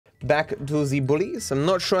back to the bullies. I'm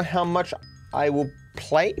not sure how much I will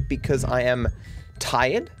play because I am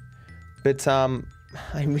tired, but I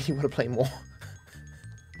really want to play more.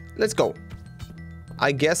 Let's go.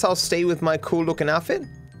 I guess I'll stay with my cool looking outfit.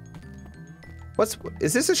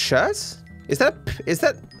 Is this a shirt? Is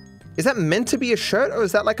that meant to be a shirt, or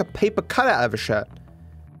is that like a paper cutout of a shirt?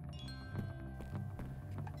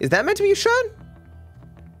 Is that meant to be a shirt?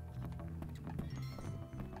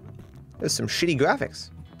 There's some shitty graphics.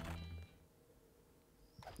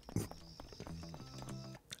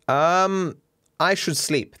 I should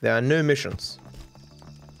sleep. There are no missions.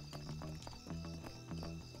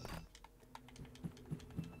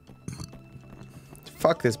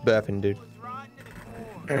 Fuck this burping, dude.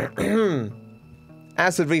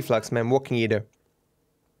 Acid reflux, man. What can you do?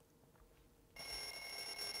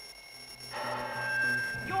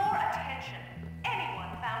 Your attention. Anyone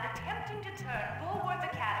found attempting to turn Bullworth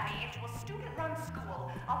Academy into a student-run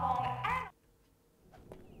school along an...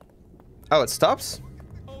 Oh, it stops?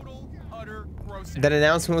 That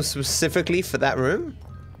announcement was specifically for that room?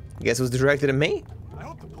 I guess it was directed at me? I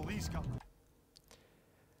hope the police come.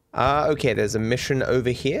 Okay, there's a mission over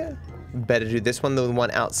here. Better do this one than the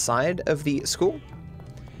one outside of the school.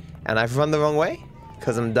 And I've run the wrong way,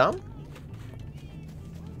 because I'm dumb.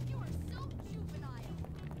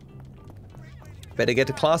 Better get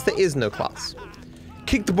to class. There is no class.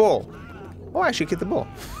 Kick the ball. Oh, I actually kicked the ball.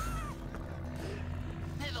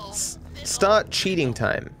 Start cheating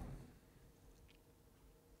time.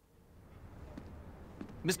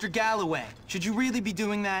 Mr. Galloway, should you really be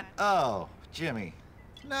doing that? Oh, Jimmy.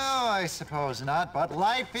 No, I suppose not, but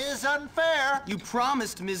life is unfair. You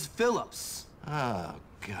promised Ms. Phillips. Oh,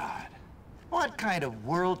 God. What kind of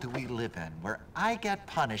world do we live in where I get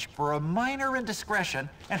punished for a minor indiscretion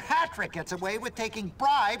and Hattrick gets away with taking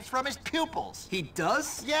bribes from his pupils? He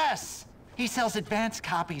does? Yes. He sells advanced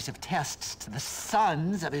copies of tests to the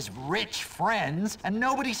sons of his rich friends, and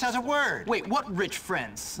nobody says a word. Wait, what rich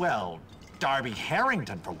friends? Well, Darby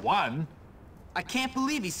Harrington, for one. I can't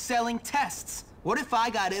believe he's selling tests. What if I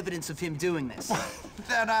got evidence of him doing this?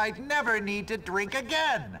 Then I'd never need to drink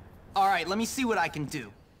again. All right, let me see what I can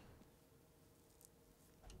do.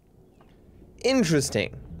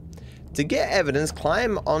 Interesting. To get evidence,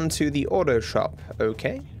 climb onto the auto shop.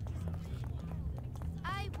 Okay.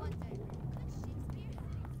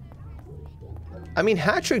 I mean,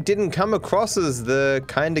 Hattrick didn't come across as the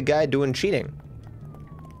kind of guy doing cheating.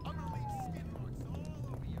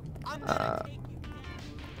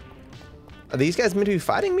 Are these guys meant to be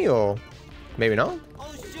fighting me, or maybe not?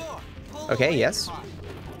 Okay, yes.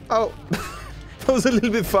 Oh, if I was a little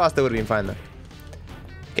bit fast, that would have been fine, though.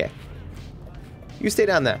 Okay. You stay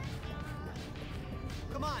down there.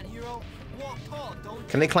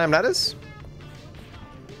 Can they climb ladders?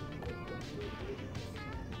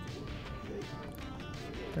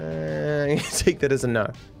 Take that as a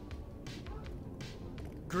no.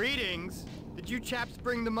 Greetings. Did you chaps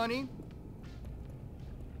bring the money?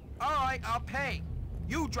 All right, I'll pay.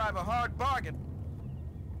 You drive a hard bargain.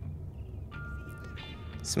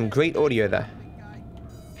 Some great audio there.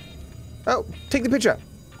 Oh, take the picture.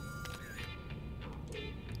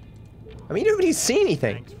 I mean, you don't really see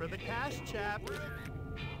anything. Thanks for the cash, chap.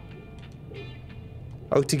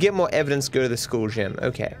 Oh, to get more evidence, go to the school gym.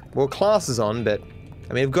 Okay. Well, class is on, but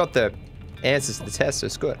I mean, I've got the answers to the test, so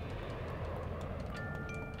it's good.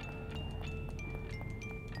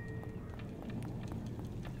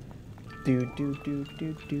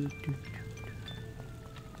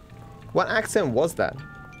 What accent was that?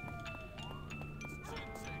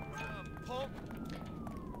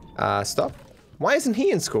 Stop. Why isn't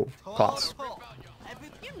he in school? Class.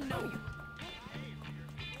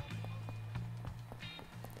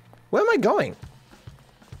 Where am I going?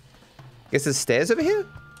 Guess there's stairs over here?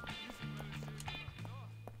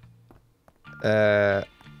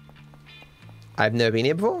 I've never been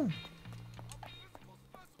here before.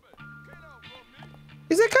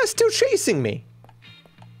 Is that guy still chasing me?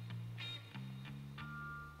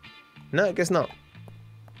 No, I guess not.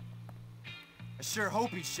 I sure hope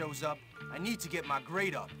he shows up. I need to get my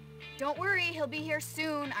grade up. Don't worry, he'll be here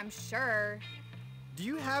soon, I'm sure. Do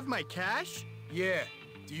you have my cash? Yeah.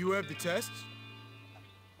 Do you have the tests?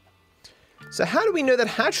 So how do we know that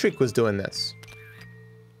Hattrick was doing this?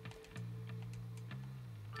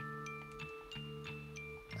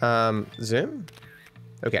 Zoom?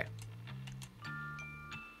 Okay.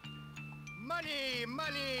 Money,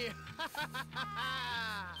 money.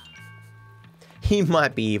 He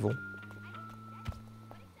might be evil.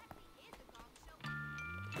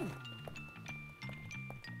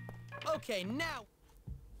 Okay, now.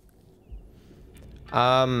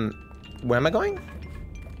 Where am I going?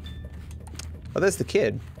 Oh, there's the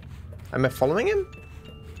kid. Am I following him?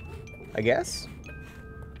 I guess.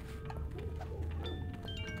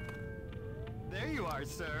 There you are,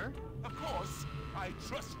 sir. Of course, I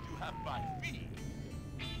trust you have my fee.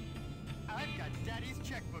 I've got Daddy's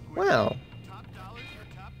checkbook with Wow. me. Top dollars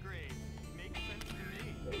for top grades. Makes sense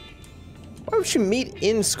to me. Why would you meet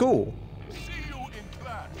in school? See you in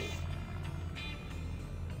class.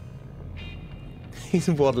 He's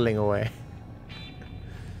waddling away.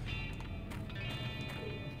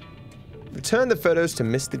 Return the photos to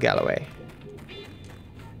Mr. Galloway.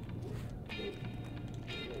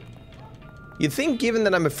 You'd think, given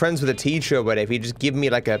that I'm friends with a teacher or whatever, he'd just give me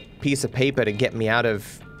like a piece of paper to get me out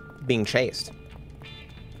of being chased.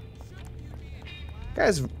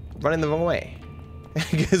 Guy's running the wrong way.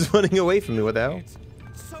 Guy's running away from me, what the hell?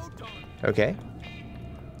 So darn. Okay.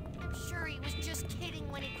 I'm sure he was just kidding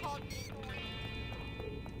when he called me.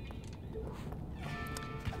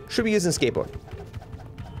 Should be using skateboard.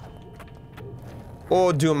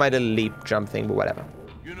 Or do my little leap jump thing, but whatever.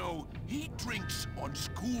 You know, he drinks on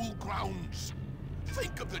school grounds.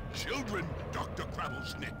 Think of the children, Dr.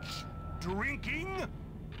 Crabblesnitch. Drinking?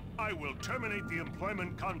 I will terminate the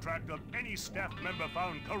employment contract of any staff member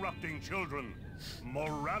found corrupting children.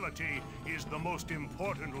 Morality is the most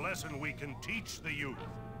important lesson we can teach the youth.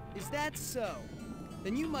 Is that so?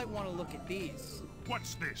 Then you might want to look at these.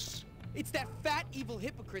 What's this? It's that fat, evil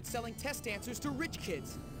hypocrite selling test answers to rich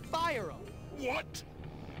kids. Fire him. What?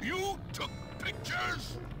 You took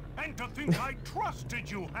pictures? And to think I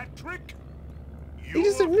trusted you, Hat-Trick? He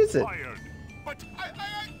just admits it. Fired. But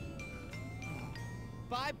I...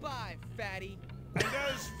 Bye-bye, fatty. And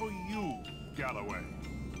as for you, Galloway,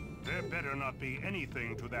 there better not be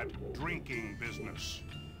anything to that drinking business.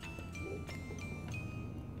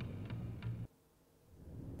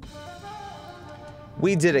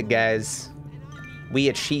 We did it, guys. We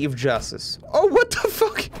achieved justice. Oh, what the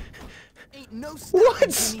fuck? Ain't no What?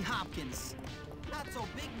 Jimmy Hopkins. Not so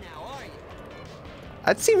big now, are you?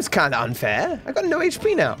 That seems kind of unfair. I got no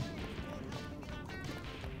HP now.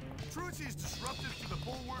 Trucy is disruptive to the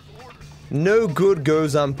bulwark order. No good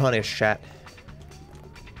goes unpunished, chat.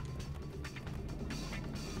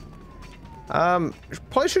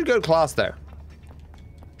 Probably should go to class, though.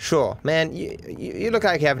 Sure, man, you look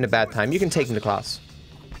like you're having a bad time. You can take him to class.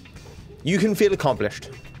 You can feel accomplished.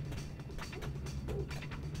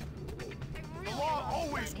 The law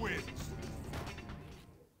always wins.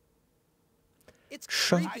 It's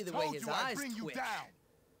Shut- creepy the way his eyes twitch.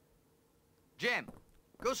 Jim,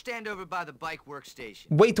 go stand over by the bike workstation.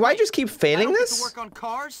 Wait, do I just keep I failing don't get this? to work on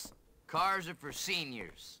cars? Cars are for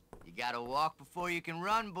seniors. You gotta walk before you can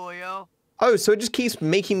run, boyo. Oh, so it just keeps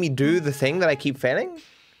making me do the thing that I keep failing?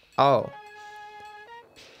 Oh.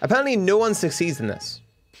 Apparently no one succeeds in this.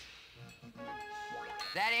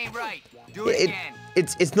 That ain't right. Do it again.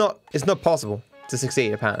 It's not possible to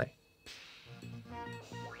succeed, apparently.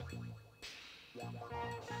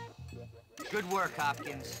 Good work,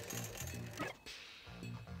 Hopkins.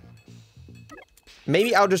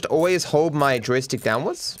 Maybe I'll just always hold my joystick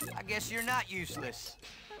downwards? I guess you're not useless.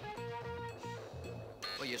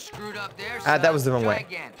 Well, you screwed up there, that was the wrong Try way.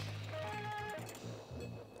 Again.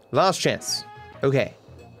 Last chance. Okay.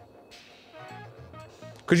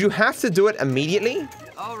 Because you have to do it immediately?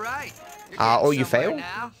 All right. Or you fail?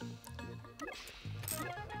 Now.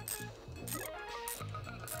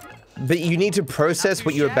 But you need to process Not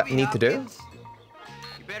what too you shabby, need to do? Hopkins.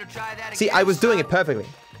 You better try that See, again, I was doing son. it perfectly.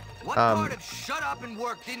 What part of shut up and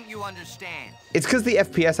work didn't you understand? It's because the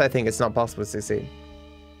FPS, I think, it's not possible to succeed.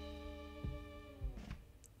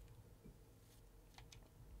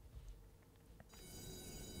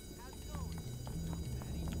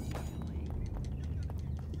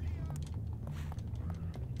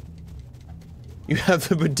 You have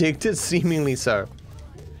to predict it, seemingly so.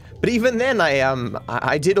 But even then,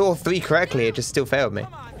 I did all three correctly. It just still failed me.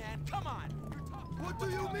 Come on, man. Come on. What do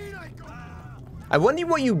you mean I wonder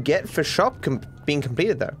what you get for shop being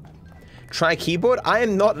completed, though. Try keyboard. I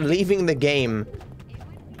am not leaving the game,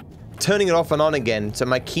 turning it off and on again so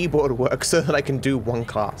my keyboard works so that I can do one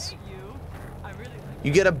class.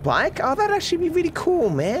 You get a bike? Oh, that'd actually be really cool,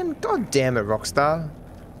 man. God damn it, Rockstar.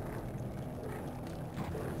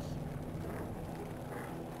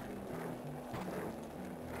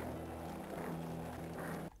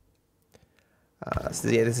 So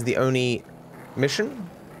yeah, this is the only mission.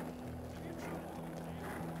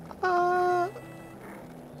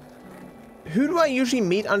 Who do I usually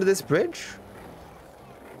meet under this bridge?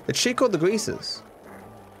 The chick or the greasers?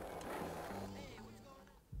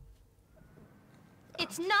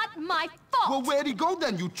 It's not my fault. Well, where'd he go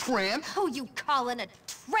then, you tramp? Who you calling a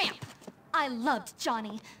tramp? I loved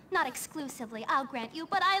Johnny. Not exclusively, I'll grant you,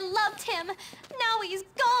 but I loved him. Now he's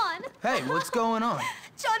gone. Hey, what's going on?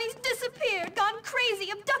 Johnny's disappeared, gone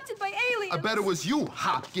crazy, abducted by aliens. I bet it was you,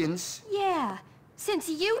 Hopkins. Yeah. Since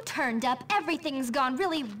you turned up, everything's gone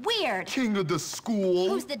really weird. King of the school.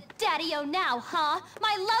 Who's the daddy-o now, huh?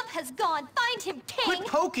 My love has gone. Find him, King. Quit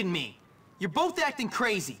poking me. You're both acting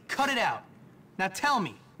crazy. Cut it out. Now tell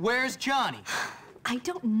me, where's Johnny? I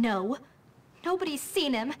don't know. Nobody's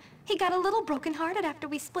seen him. He got a little brokenhearted after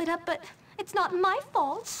we split up, but it's not my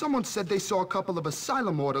fault. Someone said they saw a couple of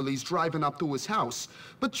asylum orderlies driving up to his house.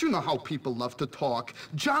 But you know how people love to talk.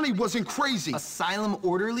 Johnny wasn't crazy. Asylum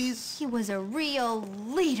orderlies? He was a real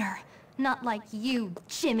leader. Not like you,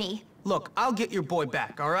 Jimmy. Look, I'll get your boy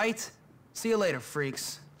back, all right? See you later,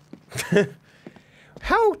 freaks.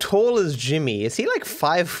 How tall is Jimmy? Is he like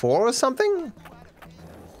 5'4" or something?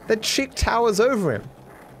 The chick towers over him.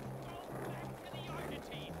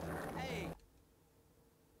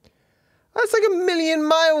 That's like 1,000,000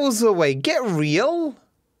 miles away. Get real.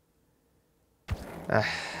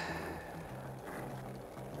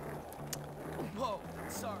 Whoa,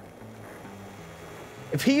 sorry.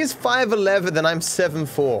 If he is 5'11", then I'm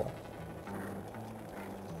 7'4".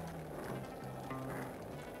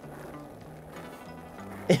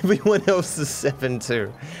 Everyone else is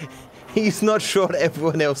 7'2". He's not short,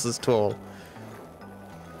 everyone else is tall.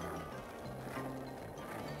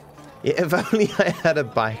 Yeah, if only I had a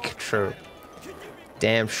bike, true.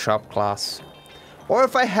 Damn shop class. Or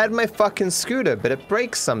if I had my fucking scooter, but it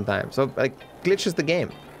breaks sometimes, or like glitches the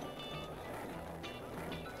game.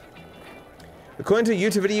 According to a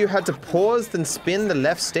YouTube video, you had to pause, then spin the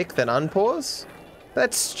left stick, then unpause?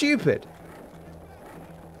 That's stupid.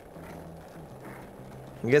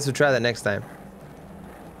 I guess we'll try that next time.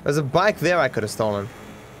 There's a bike there I could have stolen.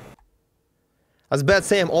 I was about to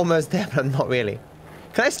say I'm almost there, but I'm not really.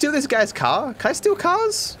 Can I steal this guy's car? Can I steal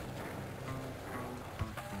cars?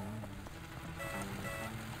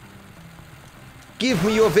 Give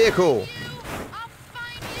me your vehicle.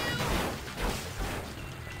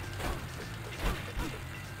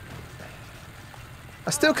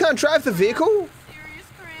 I still can't drive the vehicle?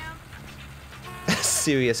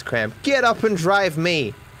 Serious cramp. Get up and drive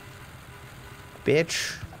me.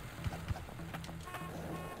 Bitch.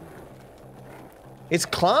 It's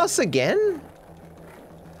class again?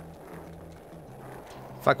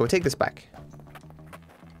 Fuck, we'll take this back.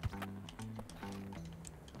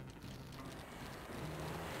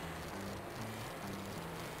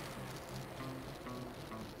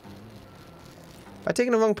 Have I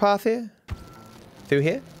taken the wrong path here? Through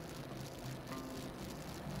here?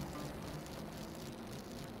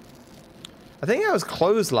 I think I was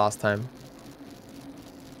closed last time.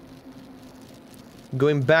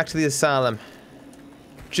 Going back to the asylum.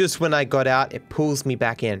 Just when I got out, it pulls me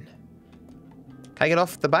back in. Can I get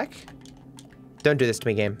off the bike? Don't do this to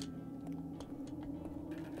me, game.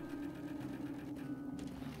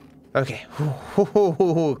 Okay.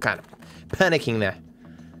 Kind of panicking there.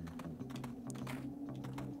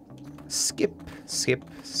 Skip, skip,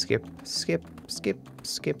 skip, skip, skip,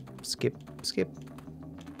 skip, skip, skip.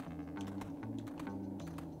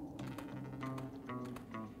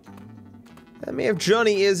 I mean, if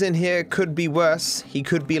Johnny is in here, it could be worse. He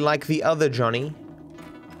could be like the other Johnny.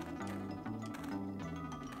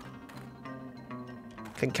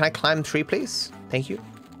 Can I climb the tree, please? Thank you.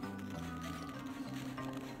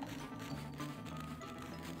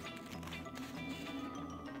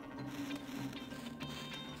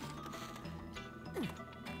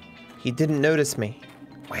 He didn't notice me.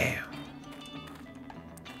 Wow.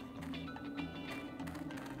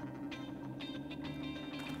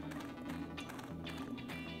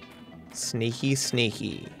 Sneaky,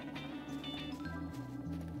 sneaky.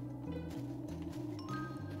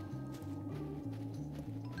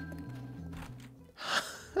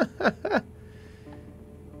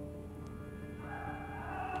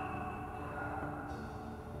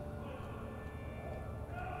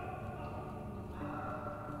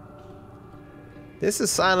 This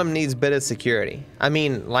asylum needs better security. I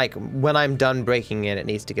mean, like, when I'm done breaking in, it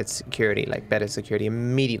needs to get security, like, better security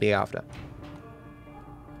immediately after.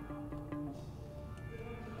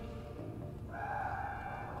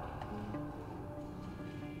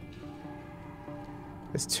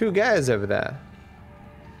 There's two guys over there.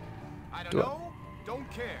 I don't know. Don't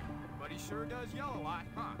care. But he sure does yell a lot,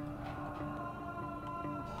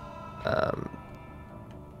 huh?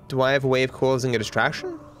 Do I have a way of causing a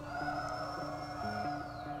distraction?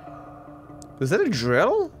 Was that a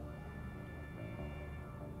drill?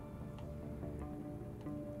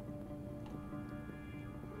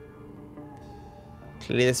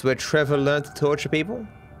 Clearly this is where Trevor learned to torture people.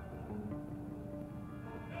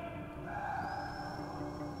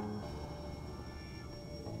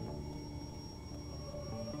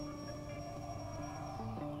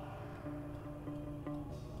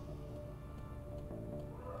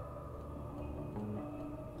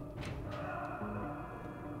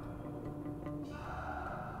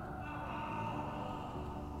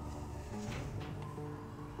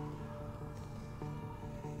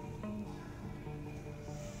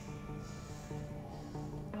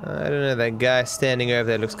 that guy standing over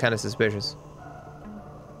there looks kind of suspicious.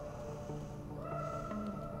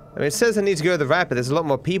 I mean, it says I need to go to the right, but there's a lot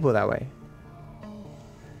more people that way.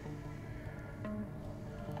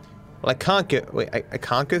 Well, I can't go... Wait, I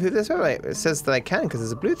can't go through this way? Wait, it says that I can because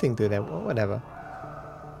there's a blue thing through there. Well, whatever.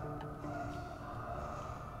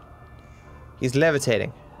 He's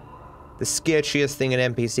levitating. The sketchiest thing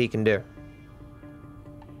an NPC can do.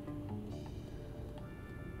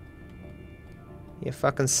 You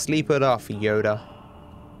fucking sleep it off, Yoda.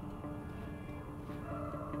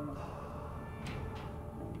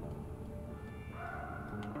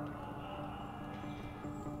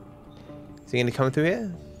 Is he gonna come through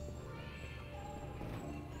here?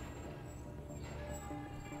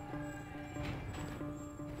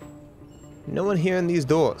 No one here in these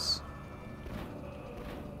doors.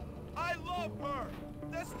 I love her.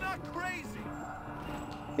 That's not crazy.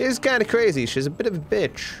 It is kind of crazy. She's a bit of a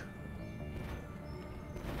bitch.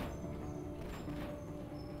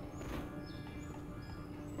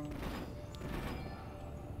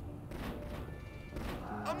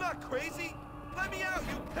 I'm not crazy. Let me out,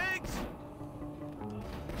 you pigs.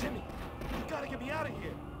 Jimmy, you gotta get me out of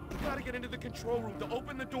here. You gotta get into the control room to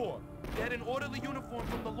open the door. Get an orderly uniform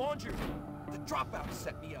from the laundry room. The dropouts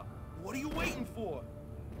set me up. What are you waiting for?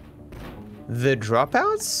 The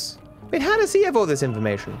dropouts? Wait, how does he have all this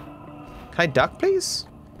information? Can I duck, please?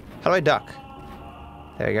 How do I duck?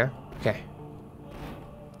 There we go. Okay.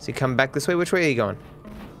 Is he coming back this way? Which way are you going?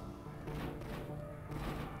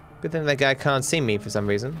 Good thing that guy can't see me for some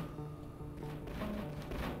reason.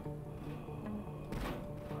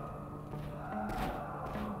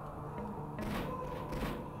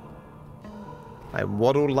 I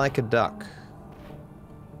waddle like a duck.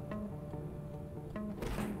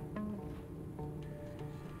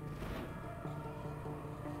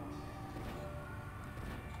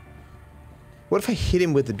 What if I hit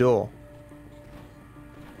him with the door?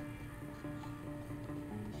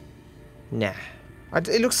 Nah.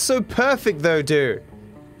 It looks so perfect though, dude.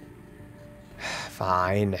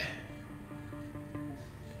 Fine.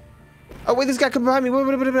 Oh wait, this guy come behind me.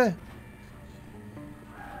 Okay,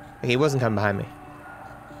 he wasn't coming behind me.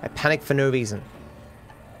 I panicked for no reason.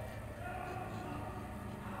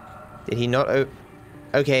 Did he not?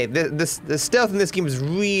 Okay, the stealth in this game is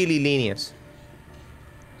really lenient.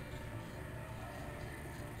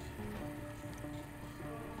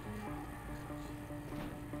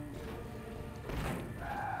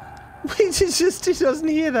 Wait, he doesn't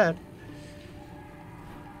hear that.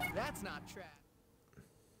 That's not trap.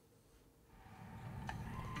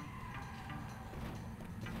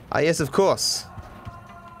 Ah, yes, of course.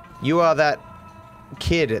 You are that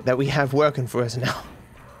kid that we have working for us now.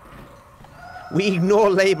 We ignore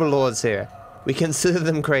labor laws here. We consider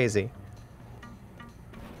them crazy.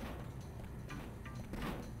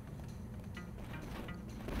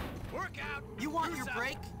 Work out. You want your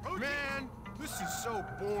break? Man, this is so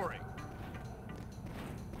boring.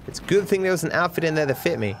 It's a good thing there was an outfit in there that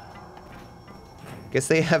fit me. Guess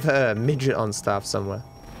they have a midget on staff somewhere.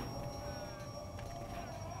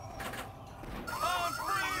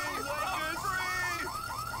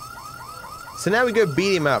 So now we go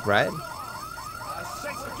beat him up, right?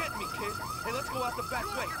 Thanks for getting me, kid. Hey, let's go out the back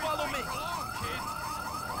way. Follow me.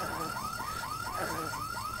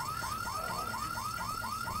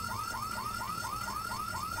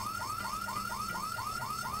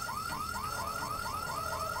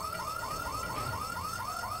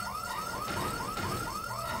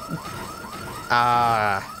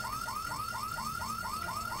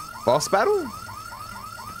 Boss battle?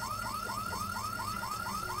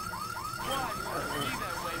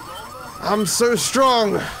 I'm so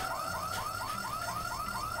strong.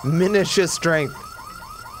 Miniature strength.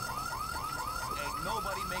 Ain't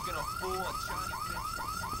nobody making a fool of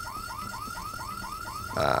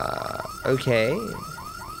Johnny. Okay.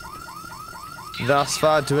 Thus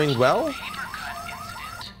far doing well?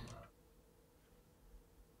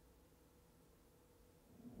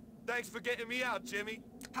 Thanks for getting me out, Jimmy.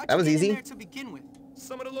 How'd That you was get easy. in there to begin with?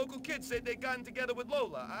 Some of the local kids said they'd gotten together with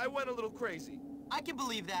Lola. I went a little crazy. I can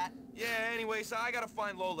believe that. Yeah, anyway, so I gotta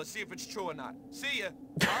find Lola, see if it's true or not. See ya.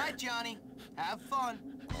 All right, Johnny. Have fun.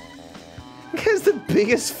 This guy's the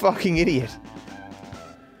biggest fucking idiot.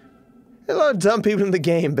 There's a lot of dumb people in the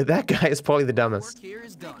game, but that guy is probably the dumbest. Work here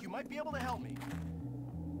is done. You might be able to help me.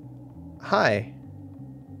 Hi.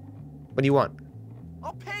 What do you want?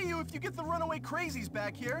 I'll pay you if you get the runaway crazies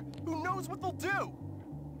back here. Who knows what they'll do?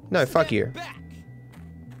 No, fuck you. Back.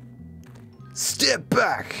 Step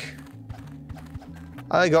back!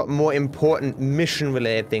 I got more important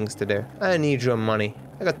mission-related things to do. I don't need your money.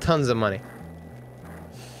 I got tons of money.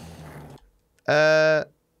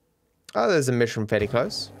 Oh, there's a mission fairly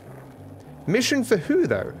close. Mission for who,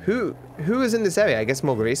 though? Who is in this area? I guess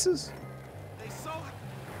more greasers?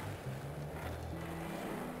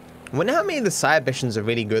 I wonder how many of the side missions are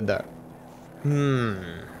really good, though.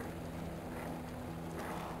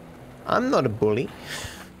 I'm not a bully.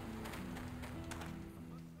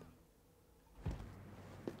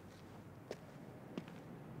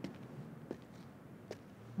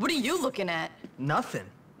 What are you looking at? Nothing.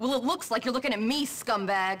 Well, it looks like you're looking at me,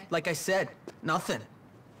 scumbag. Like I said, nothing.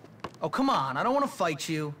 Oh, come on, I don't want to fight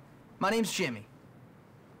you. My name's Jimmy.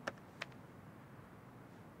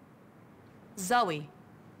 Zoe.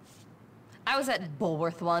 I was at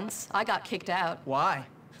Bullworth once. I got kicked out. Why?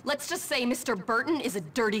 Let's just say Mr. Burton is a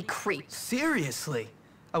dirty creep. Seriously?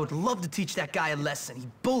 I would love to teach that guy a lesson. He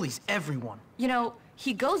bullies everyone. You know,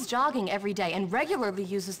 he goes jogging every day and regularly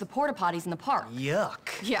uses the porta potties in the park. Yuck.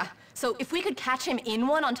 Yeah, so if we could catch him in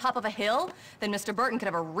one on top of a hill, then Mr. Burton could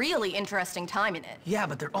have a really interesting time in it. Yeah,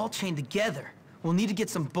 but they're all chained together. We'll need to get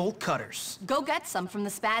some bolt cutters. Go get some from the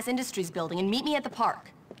Spaz Industries building and meet me at the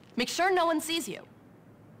park. Make sure no one sees you.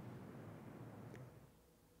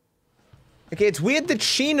 Okay, it's weird that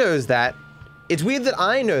she knows that. It's weird that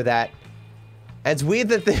I know that. And it's weird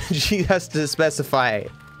that she has to specify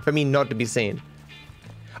for me not to be seen.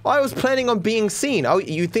 Oh, I was planning on being seen. Oh,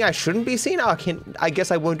 you think I shouldn't be seen? Oh, I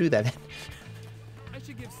guess I won't do that. I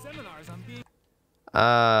should give seminars on being...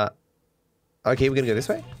 Okay, we're gonna go this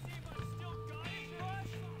way.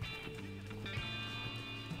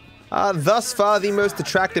 Thus far, the most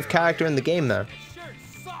attractive character in the game, though.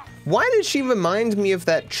 Why did she remind me of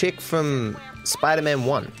that chick from Spider-Man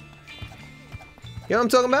 1? You know what I'm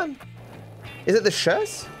talking about? Is it the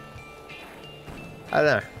shirts? I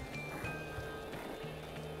don't know.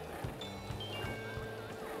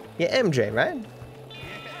 Yeah, MJ, right?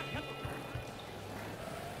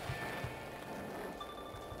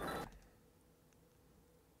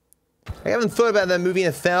 I haven't thought about that movie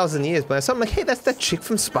in 1,000 years, but I saw, I'm like, hey, that's that chick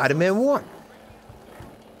from Spider-Man 1.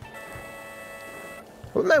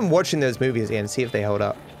 I wouldn't mind watching those movies again and see if they hold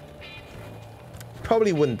up.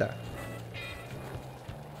 Probably wouldn't, though.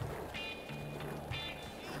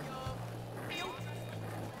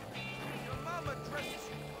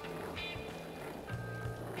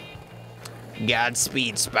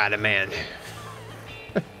 Godspeed, Spider-Man.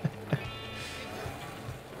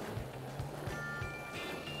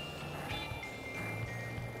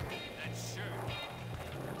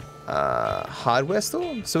 Hardware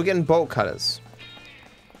store? So we're getting bolt cutters.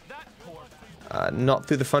 Not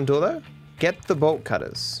through the front door, though. Get the bolt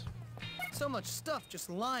cutters. So much stuff just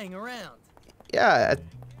lying around. Yeah,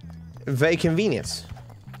 very convenient.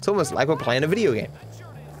 It's almost like we're playing a video game.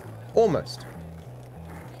 Almost.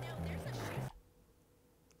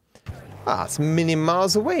 Ah, it's many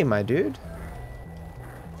miles away, my dude.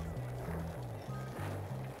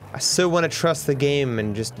 I so want to trust the game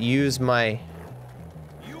and just use my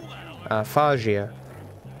Fagio.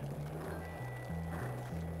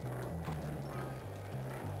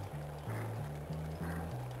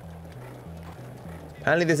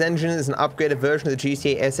 Apparently this engine is an upgraded version of the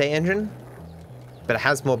GTA SA engine, but it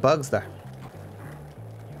has more bugs though.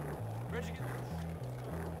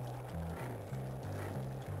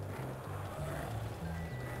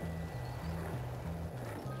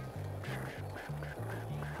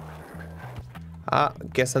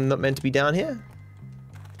 Guess I'm not meant to be down here.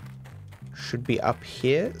 Should be up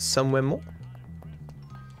here somewhere more.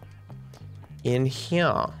 In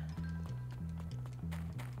here.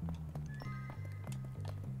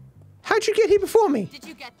 How'd you get here before me? Did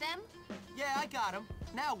you get them? Yeah, I got him.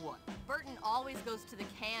 Now what? Burton always goes to the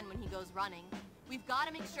can when he goes running. We've got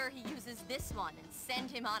to make sure he uses this one and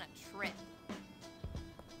send him on a trip.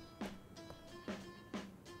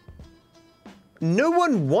 No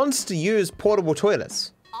one wants to use portable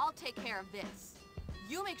toilets. I'll take care of this.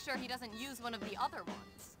 You make sure he doesn't use one of the other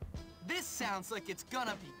ones. This sounds like it's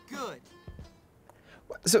gonna be good.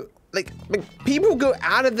 So, like people go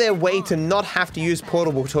out of their way to not have to use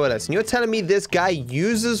portable toilets, and you're telling me this guy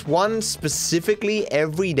uses one specifically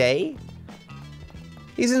every day?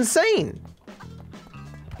 He's insane.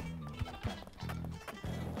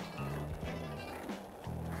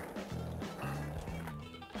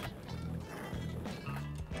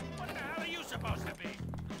 What the hell are you supposed to be?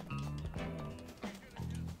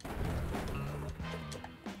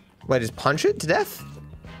 Wait, just punch it to death?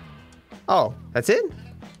 Oh, that's it?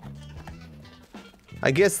 I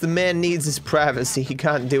guess the man needs his privacy. He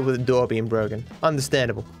can't deal with the door being broken.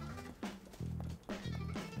 Understandable.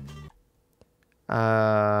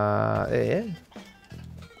 Yeah.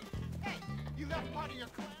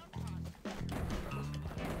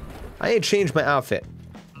 I need to change my outfit.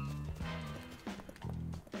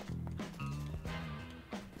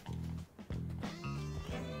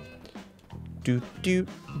 do, do,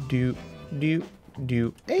 do, do,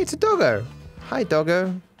 do. Hey, it's a doggo. Hi,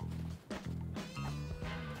 doggo.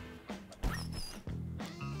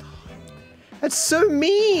 That's so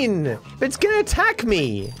mean! It's gonna attack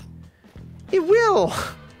me! It will!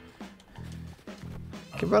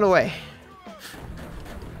 Okay, run away.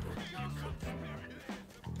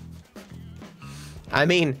 I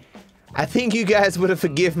mean, I think you guys would have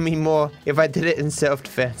forgiven me more if I did it in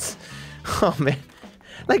self-defense. Oh man.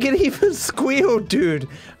 Like it even squealed, dude.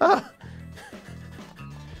 Ah.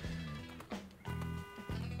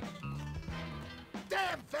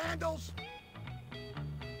 Damn vandals!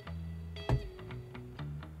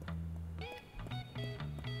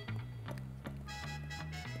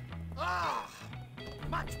 Ah,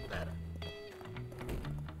 much better.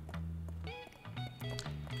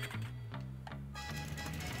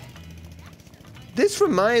 This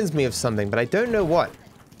reminds me of something, but I don't know what.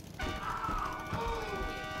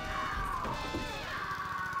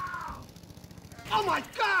 Oh my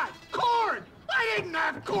God! Corn! I didn't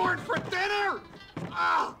have corn for dinner!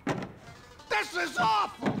 Oh, this is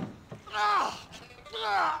awful! Oh,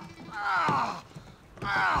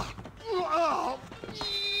 oh,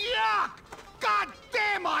 yuck! God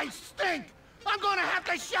damn, I stink! I'm gonna have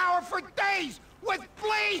to shower for days with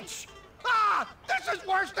bleach! Ah, this is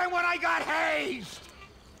worse than when I got hazed!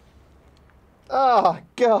 Oh,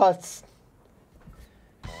 God.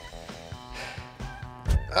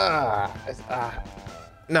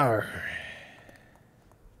 No.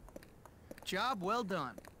 Job well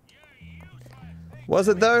done. Was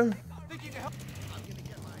it though?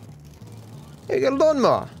 Here, you got a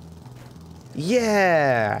lawnmower.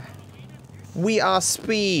 Yeah. We are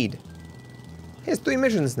speed. Here's 3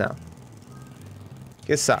 missions now.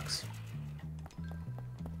 It sucks.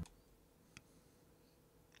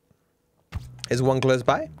 Is one close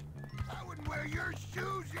by? I wouldn't wear your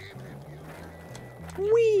shoes even if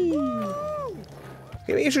you... Whee!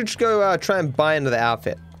 Okay, maybe you should just go try and buy another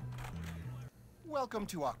outfit. Welcome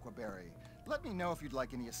to Aquaberry. Let me know if you'd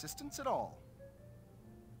like any assistance at all.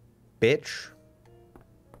 Bitch.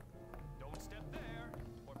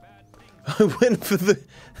 I went for the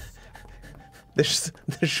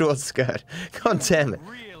short skirt. God damn it.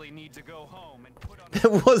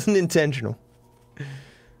 That wasn't intentional.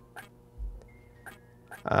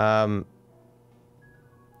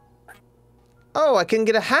 Oh, I can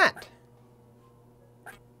get a hat.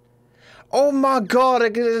 Oh my God, I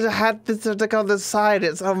get a hat that's like on the side.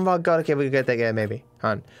 It's, oh my God, okay, we can get that guy maybe.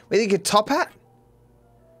 Hold on. Wait, you get top hat?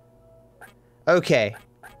 Okay.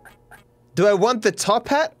 Do I want the top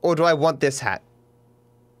hat or do I want this hat?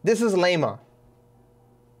 This is lamer.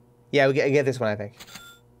 Yeah, we get this one, I think.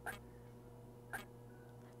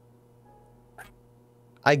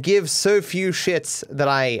 I give so few shits that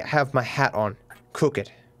I have my hat on. Cook it.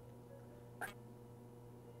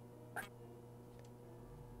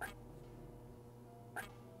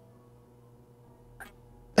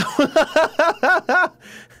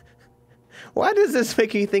 Why does this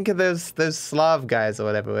make you think of those Slav guys or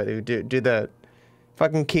whatever who do the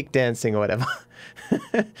fucking kick dancing or whatever?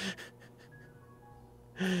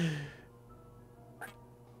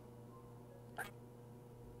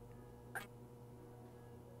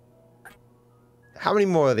 How many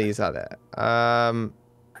more of these are there?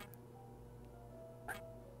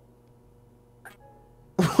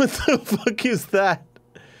 What the fuck is that?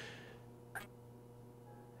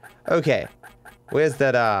 Okay. Where's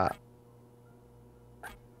that,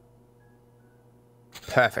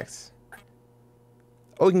 Perfect.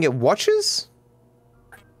 Oh, we can get watches?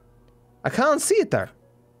 I can't see it, though.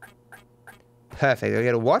 Perfect. I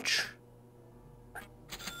get a watch.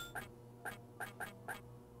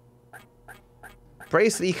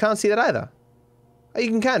 Bracelet, you can't see that either. Oh, you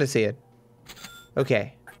can kind of see it.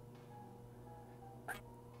 Okay.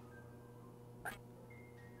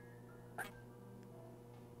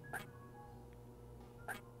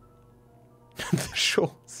 The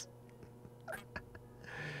shorts.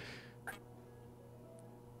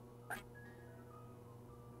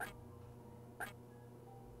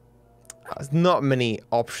 There's not many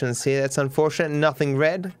options here. That's unfortunate. Nothing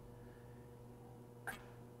red.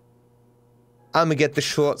 I'm gonna get the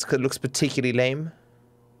shorts because it looks particularly lame.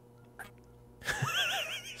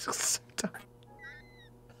 These look so dumb.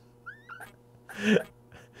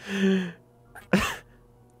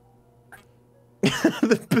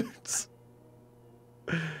 The boots.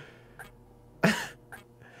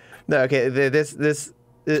 No, okay, this,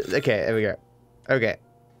 okay, there we go. Okay.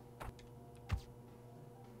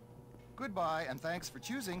 Goodbye, and thanks for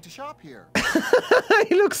choosing to shop here.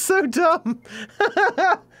 He looks so dumb.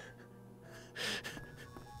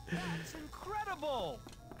 That's incredible.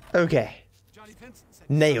 Okay.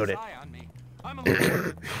 Nailed it.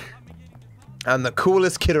 I'm the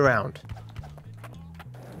coolest kid around.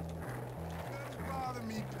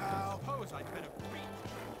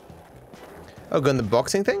 Oh, going the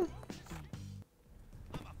boxing thing?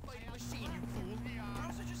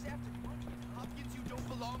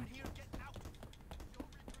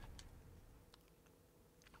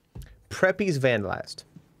 Preppy's vandalized.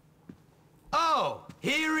 Oh,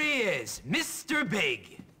 here he is, Mr.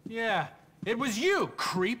 Big. Yeah, it was you,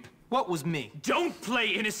 creep. What was me? Don't play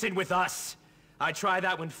innocent with us. I tried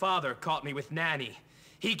that when Father caught me with Nanny.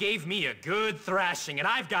 He gave me a good thrashing, and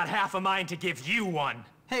I've got half a mind to give you one.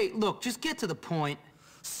 Hey, look, just get to the point.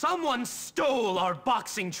 Someone stole our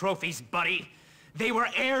boxing trophies, buddy. They were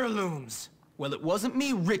heirlooms. Well, it wasn't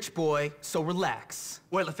me, rich boy, so relax.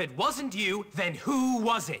 Well, if it wasn't you, then who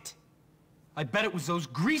was it? I bet it was those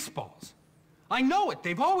greaseballs. I know it.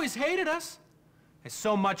 They've always hated us. There's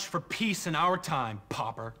so much for peace in our time,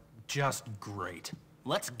 Popper. Just great.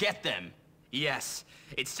 Let's get them. Yes,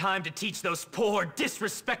 it's time to teach those poor,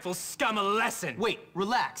 disrespectful scum a lesson. Wait,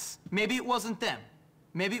 relax. Maybe it wasn't them.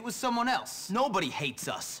 Maybe it was someone else. Nobody hates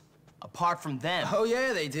us, apart from them. Oh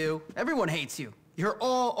yeah, they do. Everyone hates you. You're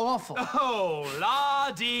all awful. Oh,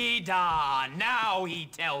 la-dee-da. Now he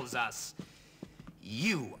tells us.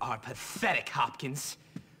 You are pathetic, Hopkins.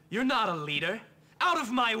 You're not a leader. Out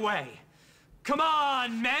of my way. Come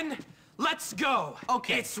on, men. Let's go.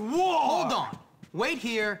 Okay. It's war. Hold on. Wait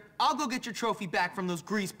here. I'll go get your trophy back from those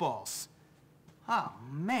greaseballs. Oh,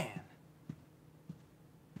 man.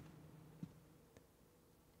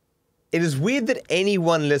 It is weird that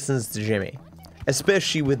anyone listens to Jimmy,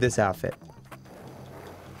 especially with this outfit.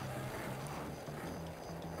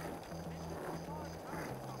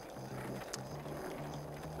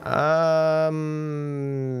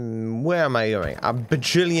 Where am I going? A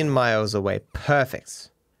bajillion miles away.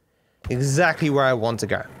 Perfect. Exactly where I want to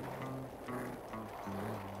go.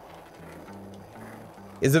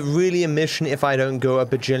 Is it really a mission if I don't go a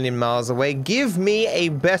bajillion miles away? Give me a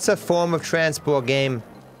better form of transport, game.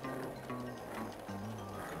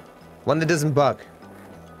 One that doesn't bug.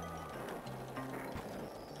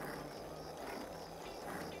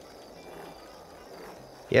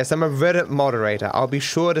 Yes, I'm a Reddit moderator. I'll be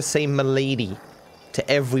sure to say milady to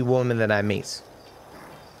every woman that I meet.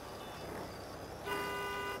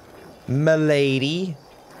 Milady.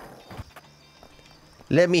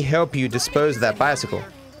 Let me help you dispose of that bicycle.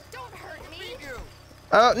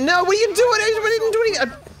 Oh, no, what are you doing? I didn't do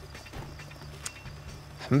anything.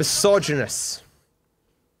 Misogynist.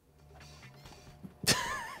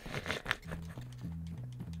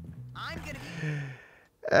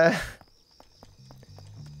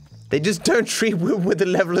 They just don't treat women with the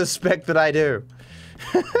level of respect that I do.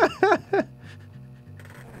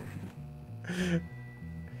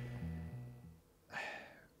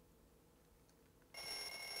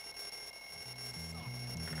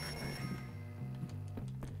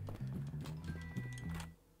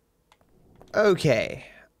 Okay.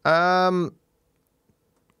 I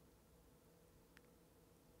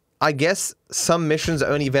guess some missions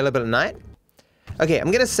are only available at night. Okay,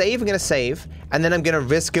 I'm gonna save, and then I'm gonna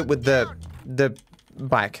risk it with the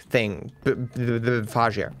bike thing, the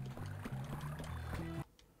Fagio.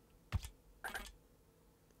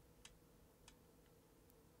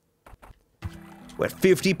 We're at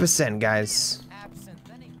 50%, guys.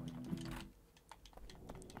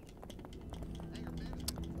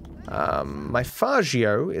 My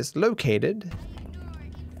Fagio is located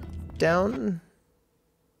down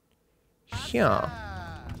here.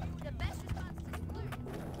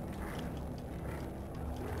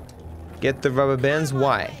 Get the rubber bands?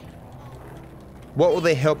 Why? What will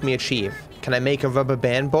they help me achieve? Can I make a rubber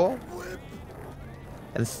band ball?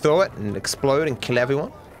 And throw it and explode and kill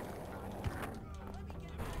everyone?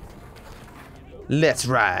 Let's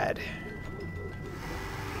ride.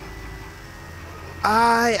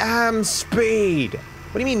 I am Speed.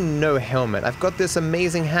 What do you mean no helmet? I've got this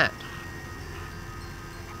amazing hat.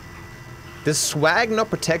 Does swag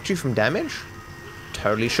not protect you from damage?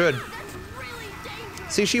 Totally should.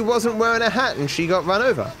 See, she wasn't wearing a hat and she got run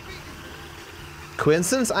over.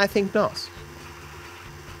 Coincidence? I think not.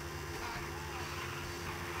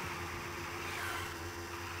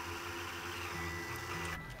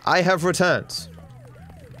 I have returned.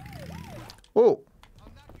 Oh.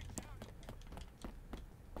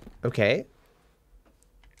 Okay.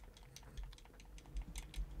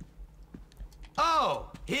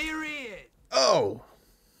 Oh, here he is. Oh.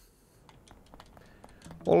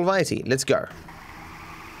 Alrighty, let's go.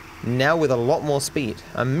 Now with a lot more speed.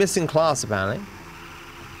 I'm missing class apparently.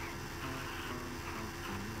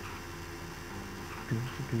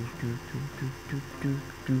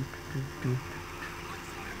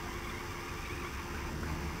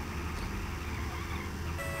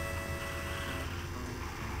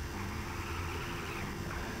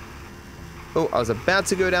 Oh, I was about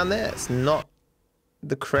to go down there. It's not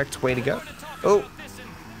the correct way to go. Oh.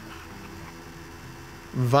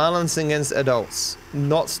 Violence against adults.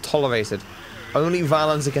 Not tolerated. Only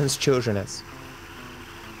violence against children is.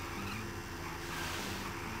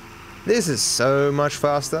 This is so much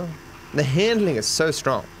faster. The handling is so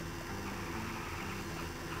strong.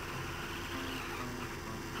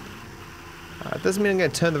 Doesn't mean I'm going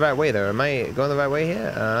to turn the right way though. Am I going the right way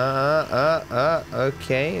here?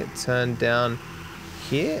 Okay. Turn down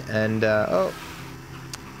here and, oh.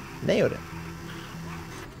 Nailed it.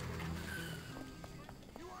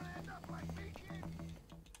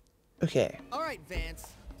 Okay. All right,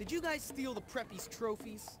 Vance. Did you guys steal the Preppies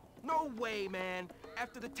trophies? No way, man.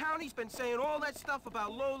 After the townie's been saying all that stuff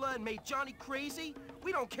about Lola and made Johnny crazy,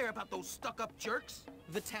 we don't care about those stuck-up jerks.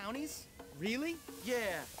 The townies? Really?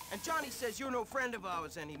 Yeah, and Johnny says you're no friend of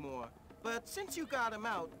ours anymore. But since you got him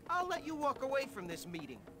out, I'll let you walk away from this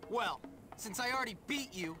meeting. Well, since I already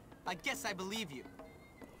beat you, I guess I believe you.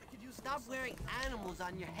 Could you stop wearing animals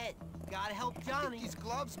on your head? Gotta help Johnny. These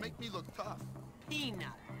gloves make me look tough. Peanut.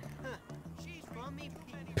 Huh. She's from me,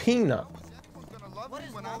 Peanut. What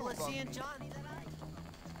is Lola seeing Johnny that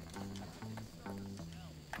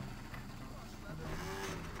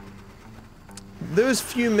Those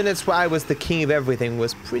few minutes where I was the king of everything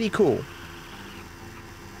was pretty cool.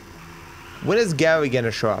 When is Gary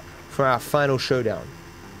gonna show up for our final showdown?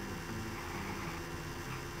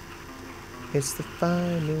 It's the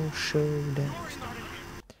final showdown.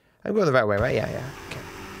 I'm going the right way, right? Yeah, yeah. Okay.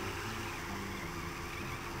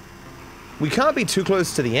 We can't be too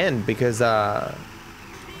close to the end because, I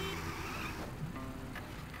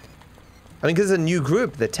mean, because it's a new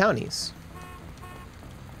group, the Townies.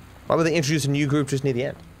 Why would they introduce a new group just near the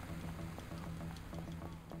end?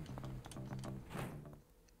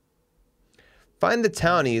 Find the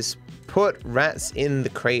Townies, put rats in the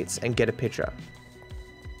crates, and get a picture.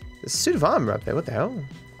 There's a suit of armor up there, what the hell?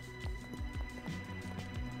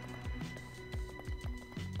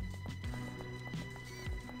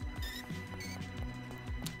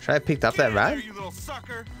 Should I have picked up that rat? You little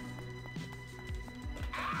sucker.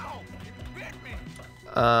 Ow! It bit me.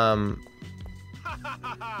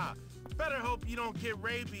 Better hope you don't get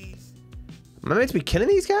rabies. Am I meant to be killing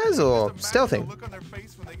these guys or stealthing? Look on their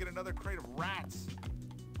face when they get another crate of rats.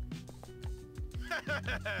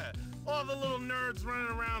 All the little nerds running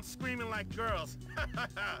around screaming like girls.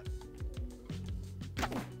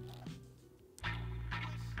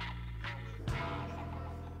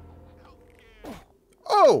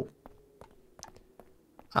 Oh!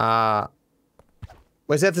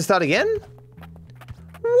 Where's it have to start again?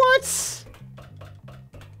 What?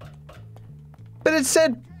 But it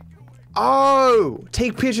said, oh,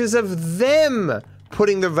 take pictures of them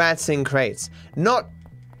putting the rats in crates. Not,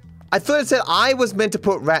 I thought it said I was meant to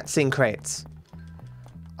put rats in crates.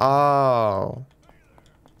 Oh.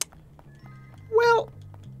 Well.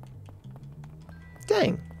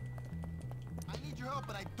 Dang. I need your help,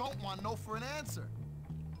 but I don't want no for an answer.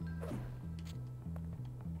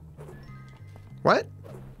 What?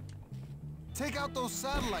 Take out those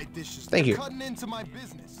satellite dishes. Thank you. They're cutting into my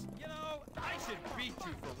business. You know, I should beat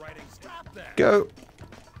you for writing. Stop that. Go.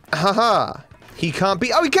 Haha. He can't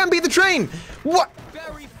beat. Oh, he can't beat the train. What?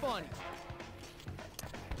 Very funny.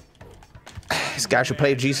 This guy should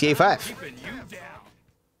play GTA 5.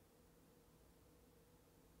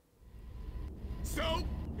 So,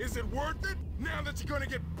 is it worth it now that you're gonna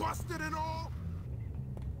get busted and all?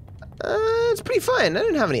 It's pretty fine. I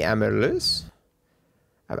don't have any ammo to lose.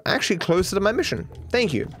 I'm actually closer to my mission.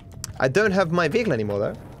 Thank you. I don't have my vehicle anymore,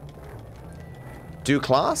 though. Do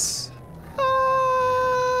class?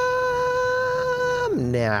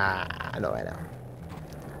 Nah, not right now.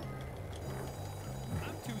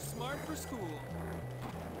 I'm too smart for school.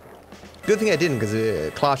 Good thing I didn't, because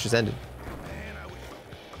the class just ended.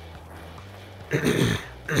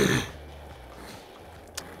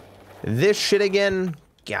 This shit again?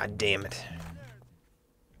 God damn it.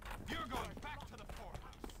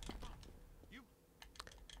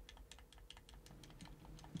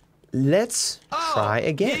 Let's try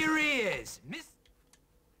again. Here he is.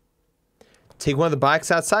 Take one of the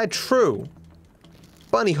bikes outside? True.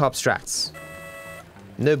 Bunny hop strats.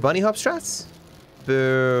 No bunny hop strats?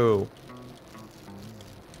 Boo.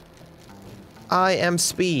 I am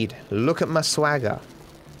speed. Look at my swagger.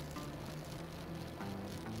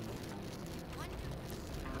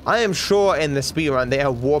 I am sure in the speedrun they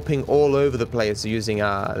are warping all over the place using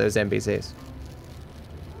those NPCs.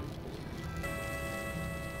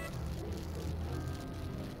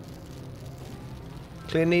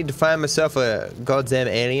 Clearly need to find myself a goddamn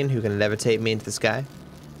alien who can levitate me into the sky.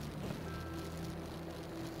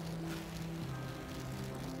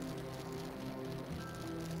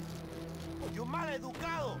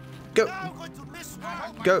 Go.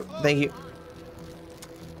 Go. Thank you.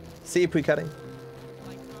 See you pre-cutting.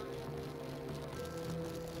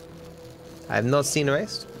 I have not seen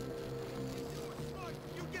erased.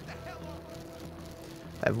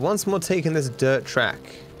 I've once more taken this dirt track.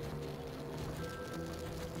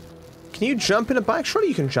 Can you jump in a bike? Surely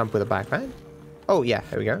you can jump with a bike, right? Oh yeah,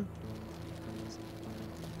 here we go.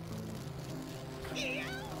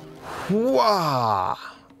 Wow!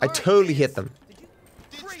 I totally hit them.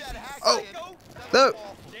 Oh! No!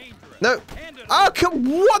 No! Oh,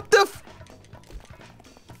 what the f—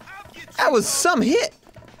 That was some hit!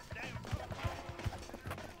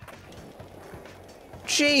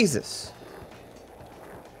 Jesus!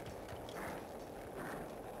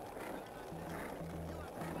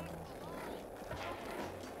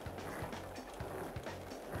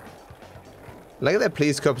 Look at that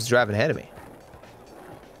police cops driving ahead of me.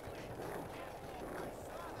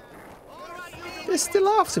 They're still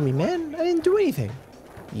after me, man. I didn't do anything.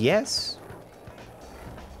 Yes.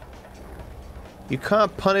 You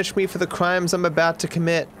can't punish me for the crimes I'm about to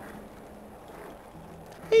commit.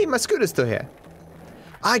 Hey, my scooter's still here.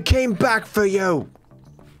 I came back for you.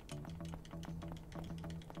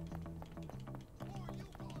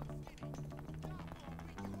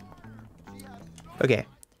 Okay.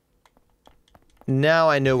 Now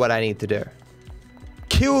I know what I need to do.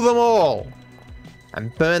 Kill them all!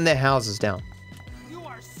 And burn their houses down. You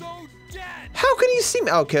are so dead. How can you see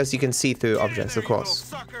me? Oh, because you can see through objects, of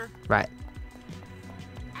course. Right.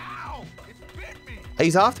 Ow, it bit me.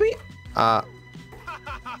 He's after me?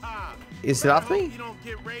 Is it after me? You don't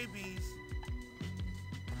get rabies.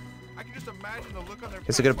 I can just imagine the look on their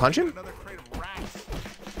Is it gonna punch him? another crate of rats.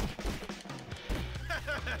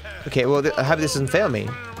 Okay, well, I hope this doesn't fail me.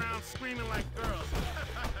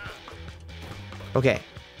 Okay.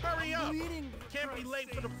 Hurry up! Can't be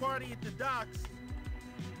late for the party at the docks.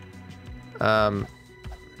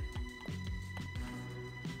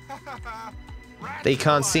 They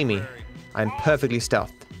can't see me. I'm perfectly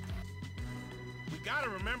stealthed. We gotta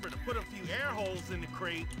remember to put a few air holes in the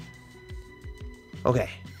crate. Okay.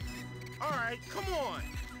 All right, come on.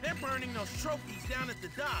 They're burning those trophies down at the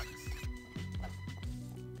docks.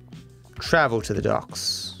 Travel to the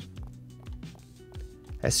docks.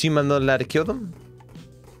 I assume I'm not allowed to kill them?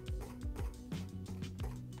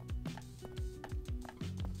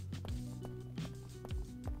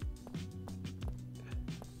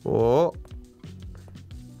 Oh.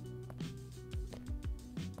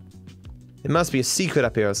 There must be a secret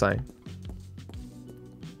up here or something.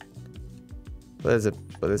 Well,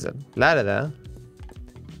 there's a ladder there.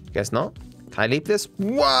 Guess not. Can I leap this?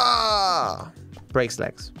 Wah! Breaks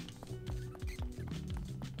legs.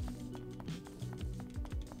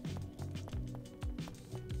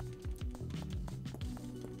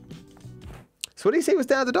 So what did he say was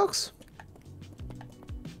down at the docks?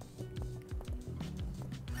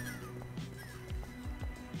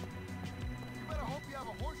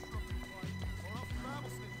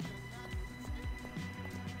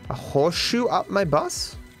 A horseshoe up my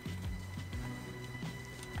bus?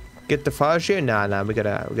 Get the fire here? Nah, we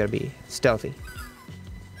gotta be stealthy.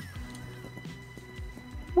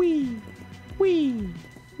 Wee, wee,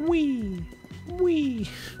 wee, wee.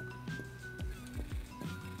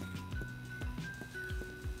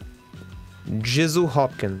 Jizzle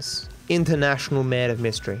Hopkins, International Man of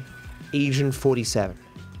Mystery, Agent 47.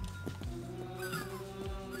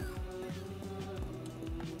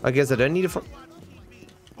 I guess I don't need to.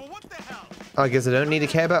 I guess I don't need to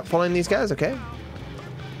care about following these guys. Okay.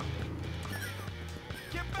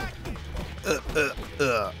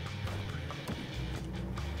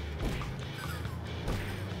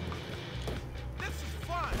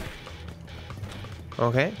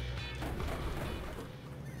 Okay.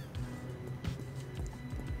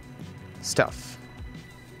 Stuff.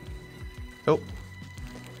 Oh.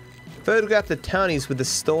 Photograph the townies with the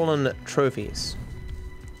stolen trophies.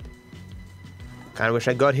 Kinda wish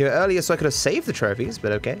I got here earlier so I could have saved the trophies,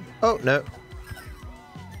 but okay. Oh, no.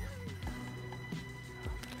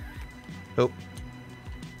 Oh.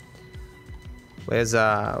 Where's, where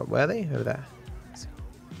are they? Over there.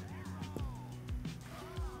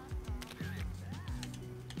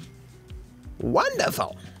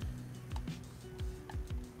 Wonderful.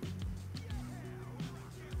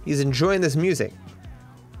 He's enjoying this music.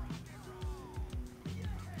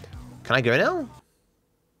 Can I go now?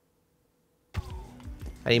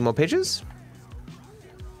 I need more pictures.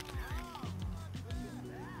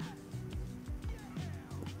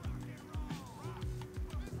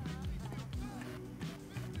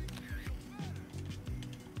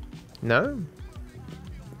 No?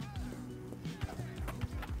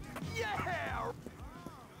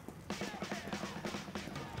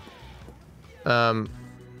 Oh,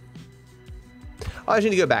 I just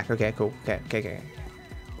need to go back. Okay, cool. Okay.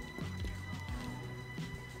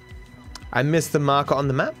 I missed the marker on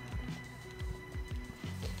the map.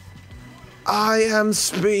 I am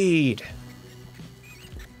speed.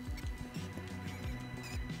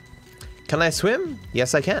 Can I swim?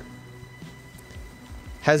 Yes, I can.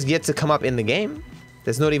 Has yet to come up in the game.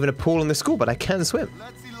 There's not even a pool in the school, but I can swim.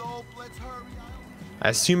 I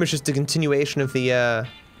assume it's just a continuation of the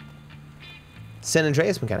San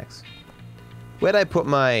Andreas mechanics. Where'd I put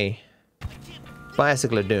my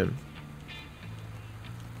bicycle of doom?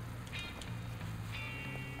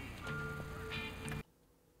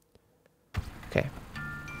 Okay.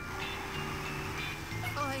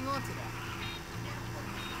 I'll hang on to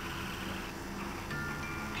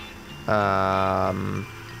that.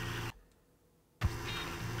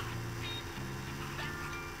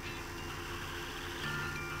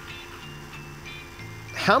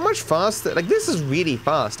 How much faster? Like, this is really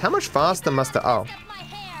fast. How much faster must the... Oh.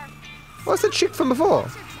 What's the chick from before?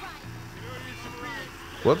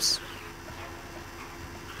 Whoops.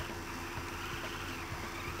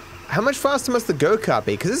 How much faster must the go-kart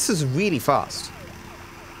be? Because this is really fast.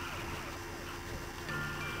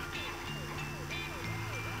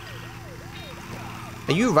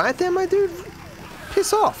 Are you right there, my dude?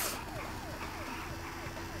 Piss off.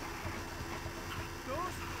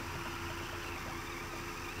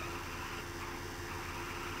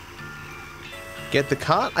 Get the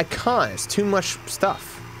cart? I can't. It's too much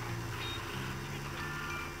stuff.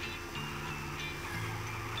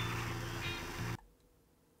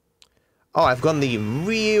 Oh, I've gone the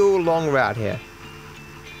real long route here.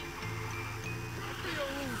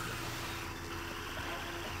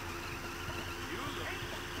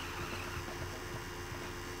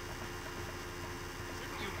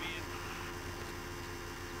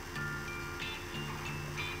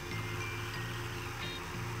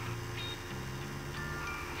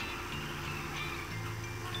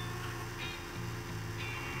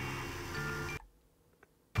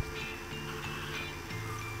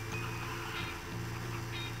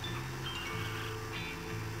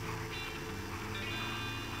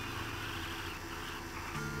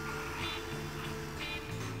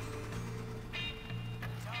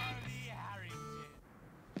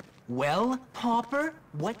 Well, Popper,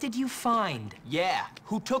 what did you find? Yeah,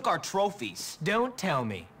 who took our trophies? Don't tell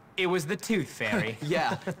me. It was the Tooth Fairy.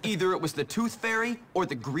 Yeah, either it was the Tooth Fairy or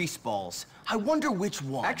the Greaseballs. I wonder which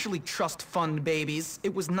one. Actually, trust fund babies.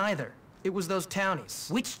 It was neither. It was those townies.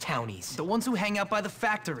 Which townies? The ones who hang out by the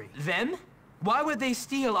factory. Them? Why would they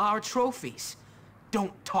steal our trophies?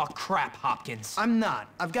 Don't talk crap, Hopkins. I'm not.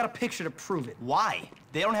 I've got a picture to prove it. Why?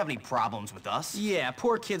 They don't have any problems with us. Yeah,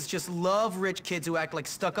 poor kids just love rich kids who act like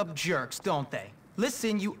stuck-up jerks, don't they?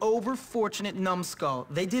 Listen, you over-fortunate numbskull.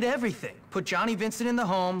 They did everything. Put Johnny Vincent in the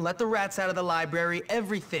home, let the rats out of the library,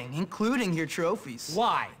 everything, including your trophies.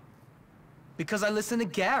 Why? Because I listened to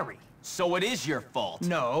Gary. So it is your fault.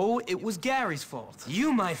 No, it was Gary's fault.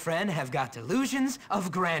 You, my friend, have got delusions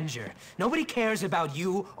of grandeur. Nobody cares about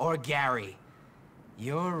you or Gary.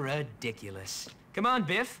 You're ridiculous. Come on,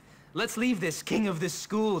 Biff. Let's leave this king of this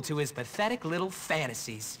school to his pathetic little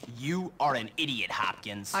fantasies. You are an idiot,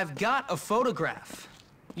 Hopkins. I've got a photograph.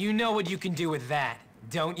 You know what you can do with that,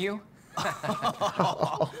 don't you?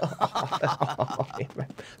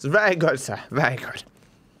 It's very good, sir. Very good.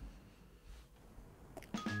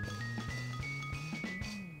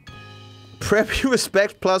 Prep you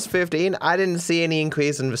respect plus 15? I didn't see any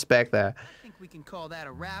increase in respect there. I think we can call that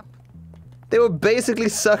a wrap. They were basically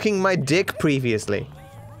sucking my dick previously.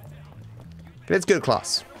 Let's go to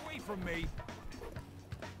class.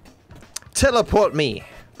 Teleport me,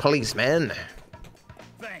 policeman.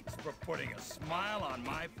 Thanks for putting a smile on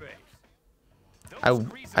my face.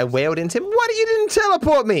 I wailed into him. What? You didn't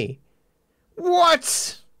teleport me?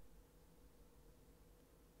 What?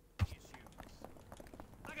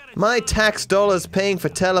 My tax dollars paying for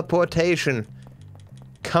teleportation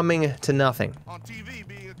coming to nothing. On TV,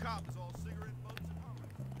 being a cop is all cigarette butts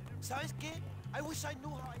and Sounds good. I wish I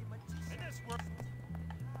knew how I might.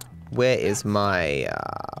 Where is my...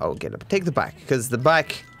 I'll get it. Take the bike, because the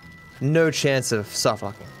bike, no chance of soft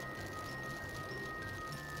locking.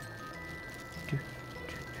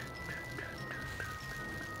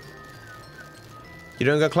 You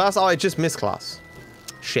don't go class? Oh, I just missed class.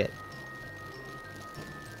 Shit.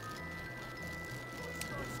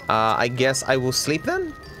 I guess I will sleep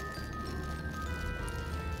then?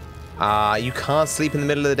 You can't sleep in the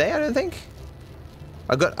middle of the day, I don't think.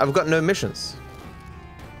 I've got no missions.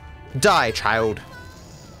 Die, child.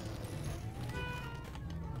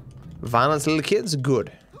 Violence, little kids,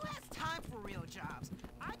 good.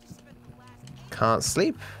 Can't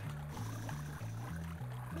sleep.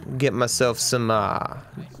 Get myself some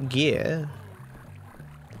gear.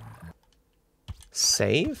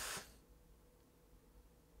 Save.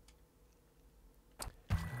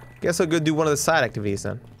 Guess I'll go do one of the side activities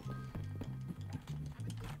then.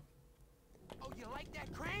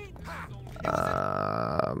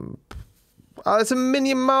 Oh, it's a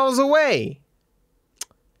million miles away.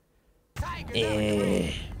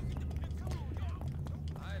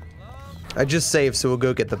 I just saved, so we'll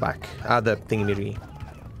go get the back. The thingy-majiggy.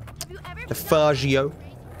 The Fagio.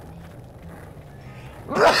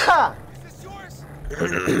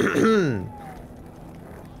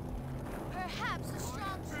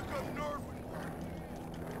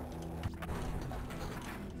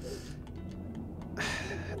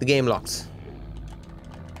 The game locks.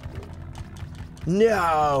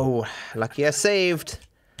 No! Lucky I saved.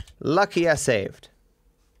 Lucky I saved.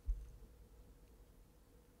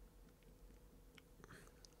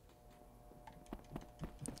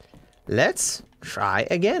 Let's try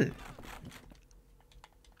again.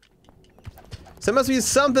 So there must be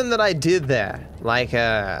something that I did there. Like,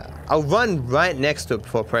 I'll run right next to it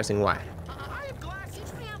before pressing Y.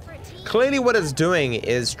 Clearly what it's doing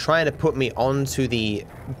is trying to put me onto the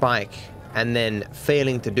bike and then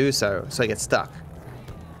failing to do so, so I get stuck.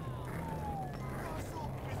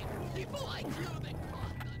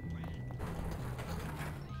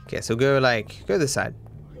 Okay, so go this side.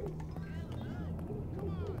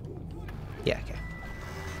 Yeah, okay.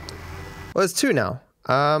 Well, there's two now.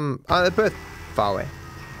 Oh, they're both far away.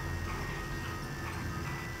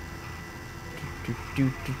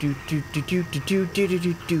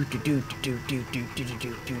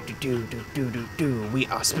 We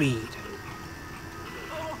are speed.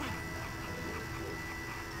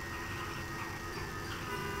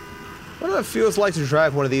 I wonder what it feels like to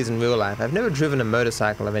drive one of these in real life. I've never driven a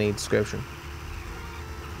motorcycle of any description.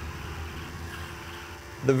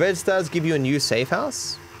 The red stars give you a new safe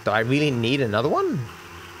house? Do I really need another one?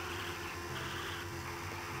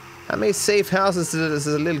 How many safe houses does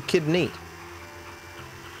a little kid need?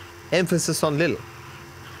 Emphasis on little.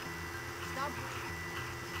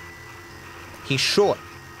 He's short.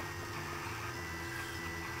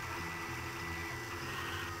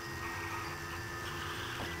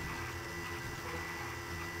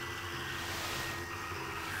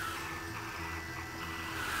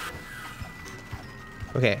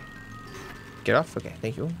 Okay. Get off? Okay,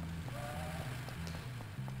 thank you.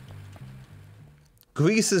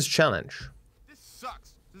 Grease's challenge. This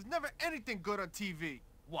sucks. There's never anything good on TV.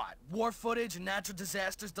 What, war footage and natural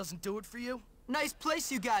disasters doesn't do it for you? Nice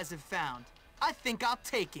place you guys have found. I think I'll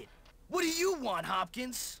take it. What do you want,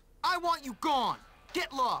 Hopkins? I want you gone.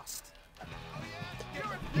 Get lost.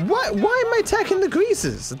 Why am I attacking the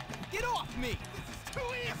Greases? Get off me! This is too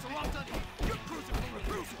easy! You're cruising for a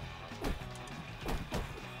cruiser!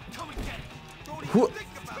 Come and get it! Don't even think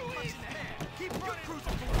about punching the head! Keep running!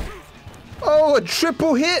 Cruising for a cruiser! Oh, a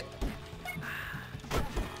triple hit!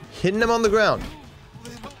 Hitting him on the ground.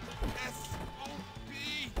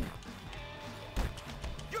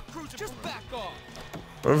 Just back off.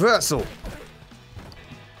 Reversal.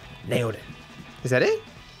 Nailed it. Is that it?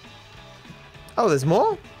 Oh, there's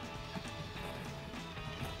more?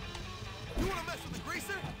 You wanna mess with the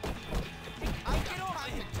greaser? I'll get off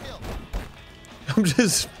and kill. I'm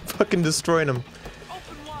just fucking destroying him.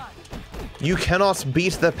 You cannot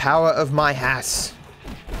beat the power of my ass.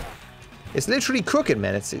 It's literally crooked,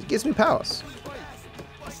 man. It gives me powers.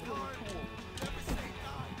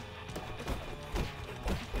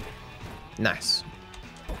 Nice.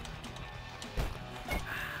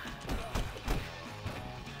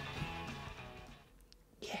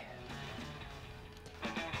 Yeah.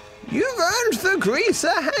 You've earned the Greaser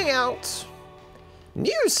Hangout.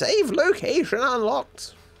 New save location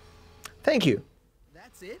unlocked. Thank you.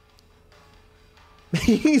 That's it?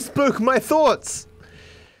 He spoke my thoughts.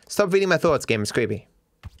 Stop reading my thoughts, game. It's creepy.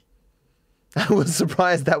 I was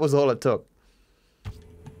surprised that was all it took.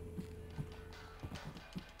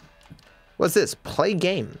 What's this? Play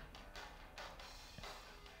game.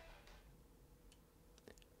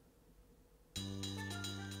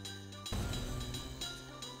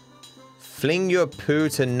 Fling your poo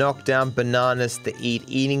to knock down bananas to eat.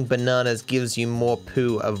 Eating bananas gives you more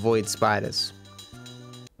poo. Avoid spiders.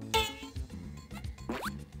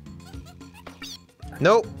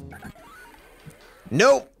 Nope.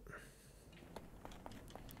 Nope.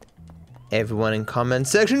 Everyone in comment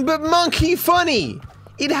section, but monkey funny.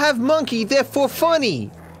 It have monkey, therefore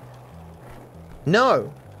funny.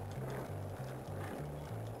 No.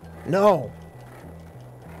 No.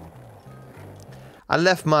 I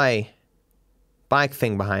left my bike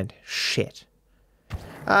thing behind. Shit.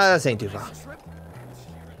 This ain't too far.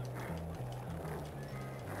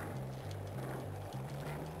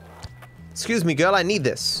 Excuse me, girl, I need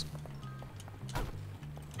this.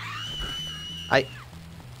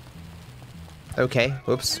 Okay,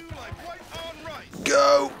 whoops.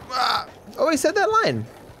 Go! Ah. Oh, he said that line.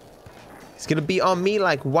 It's gonna be on me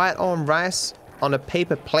like white on rice on a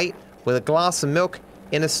paper plate with a glass of milk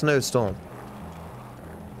in a snowstorm.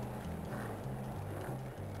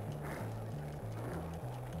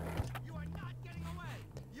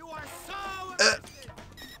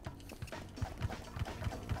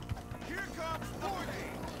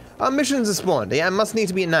 Our missions are spawned. Yeah, it must need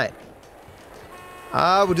to be at night.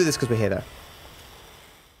 We'll do this because we're here, though.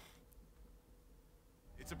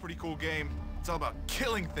 It's a pretty cool game. It's all about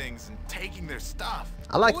killing things and taking their stuff.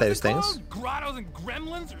 I like those things. Called? Grottos and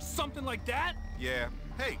Gremlins or something like that? Yeah.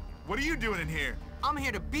 Hey, what are you doing in here? I'm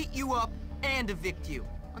here to beat you up and evict you.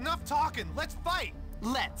 Enough talking. Let's fight.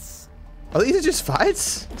 Let's. Oh, these are just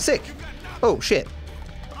fights? Sick. Oh, shit.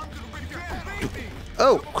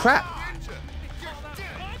 Oh, crap.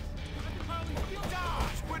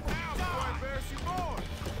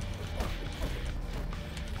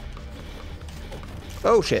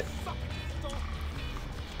 Oh shit.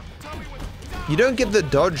 You don't get the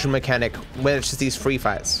dodge mechanic when it's just these free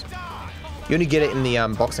fights. You only get it in the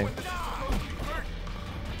boxing.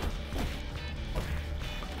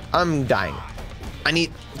 I'm dying. I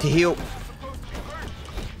need to heal.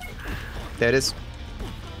 There it is.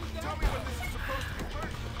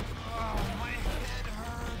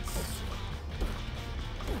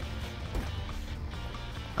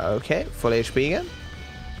 Okay, full HP again.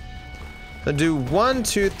 So do 1,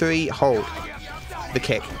 2, 3, hold the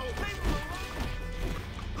kick.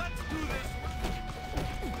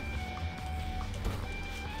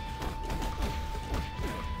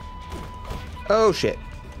 Oh shit.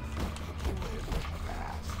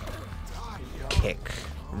 Kick.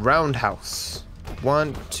 Roundhouse.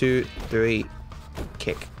 1, 2, 3,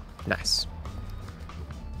 kick. Nice.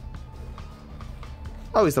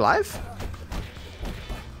 Oh, he's alive?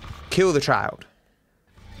 Kill the child.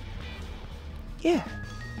 Yeah.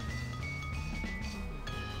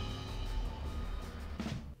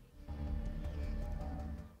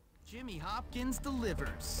 Jimmy Hopkins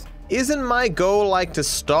delivers. Isn't my goal like to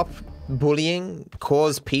stop bullying,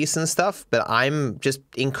 cause peace and stuff, but I'm just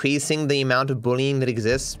increasing the amount of bullying that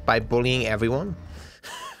exists by bullying everyone?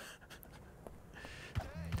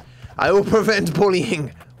 I will prevent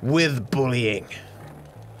bullying with bullying.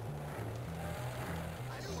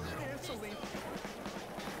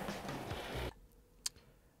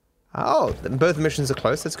 Oh, both missions are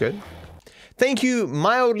close. That's good. Thank you,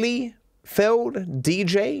 Mildly Felled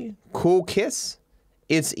DJ, Cool Kiss,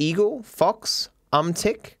 It's Eagle, Fox,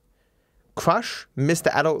 Umtick, Crush, Mr.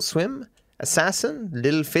 Adult Swim, Assassin,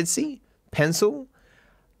 Little Fitzy, Pencil,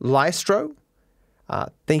 Lystro.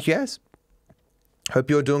 Thank you guys. Hope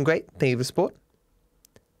you're doing great. Thank you for support.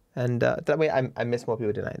 And that way, I missed more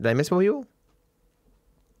people, didn't I? Did I miss more people?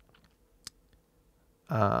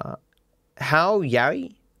 How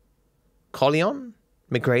Yari? Collion,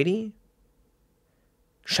 McGrady,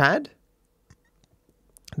 Shad,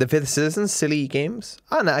 The Fifth Citizen, Silly Games.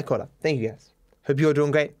 Oh, no, I caught up. Thank you guys. Hope you're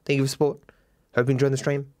doing great. Thank you for support. Hope you enjoyed the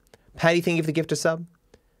stream. Patty, thank you for the gift of sub.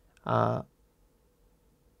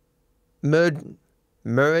 Mergen,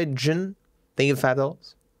 thank you for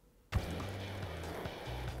 $5.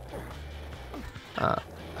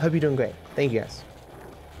 Hope you're doing great. Thank you guys.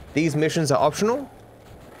 These missions are optional.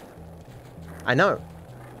 I know.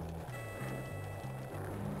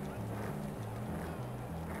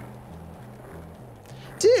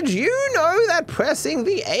 Did you know that pressing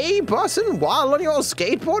the A button while on your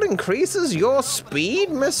skateboard increases your speed,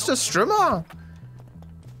 Mr. Strimmer?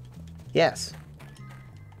 Yes.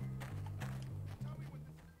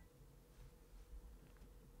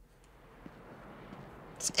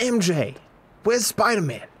 It's MJ. Where's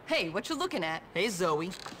Spider-Man? Hey, what you looking at? Hey,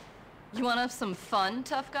 Zoe. You wanna have some fun,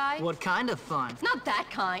 tough guy? What kind of fun? Not that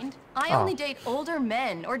kind. I only date older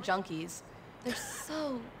men or junkies. They're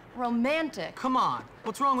so romantic. Come on,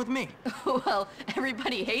 what's wrong with me? Well,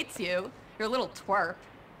 everybody hates you. You're a little twerp.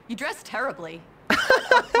 You dress terribly.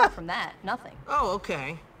 Apart from that, nothing. Oh,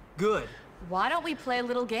 okay. Good. Why don't we play a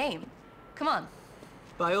little game? Come on.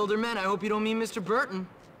 By older men, I hope you don't mean Mr. Burton.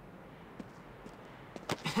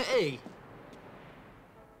 Hey!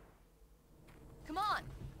 Come on.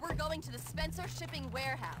 We're going to the Spencer Shipping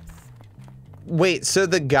Warehouse. Wait, so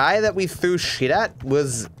the guy that we threw shit at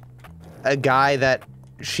was a guy that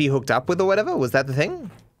she hooked up with or whatever? Was that the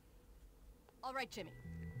thing? right, Jimmy.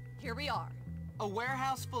 Here we are. A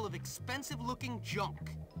warehouse full of expensive-looking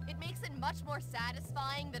junk. It makes it much more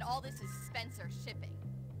satisfying that all this is Spencer shipping.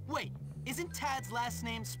 Wait, isn't Tad's last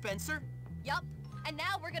name Spencer? Yup, and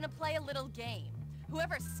now we're gonna play a little game.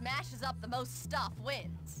 Whoever smashes up the most stuff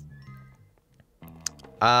wins.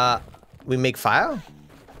 We make fire?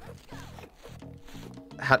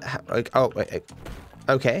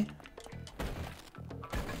 Okay.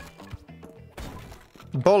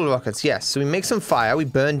 Ball rockets, yes. So we make some fire, we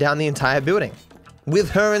burn down the entire building.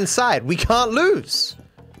 With her inside. We can't lose.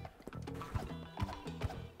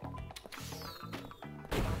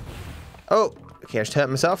 Oh, okay, I just hurt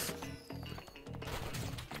myself.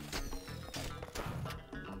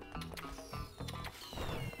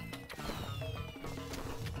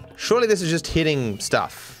 Surely this is just hitting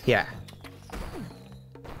stuff. Yeah.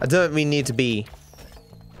 I don't really need to be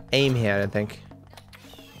aim here, I don't think.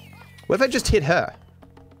 What if I just hit her?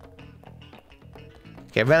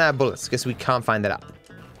 Okay, I ran out of bullets. Guess we can't find that out.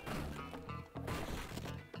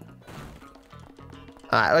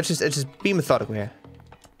 Alright, let's just be methodical here.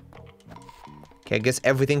 Okay, I guess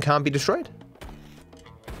everything can't be destroyed.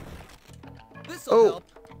 This'll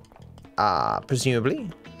help.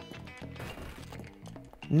 Presumably.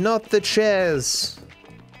 Not the chairs.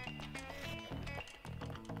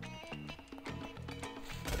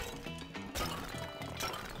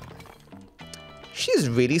 She's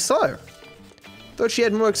really slow. Thought she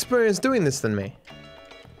had more experience doing this than me.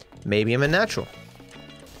 Maybe I'm a natural.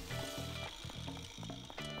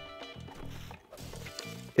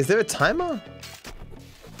 Is there a timer?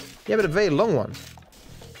 Yeah, but a very long one.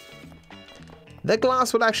 That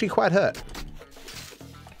glass would actually quite hurt.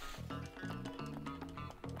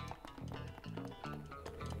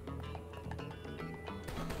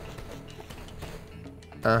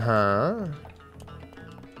 Uh-huh.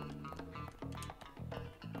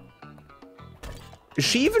 Is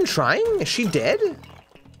she even trying? Is she dead?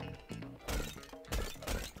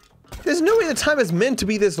 There's no way the time is meant to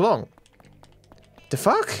be this long. The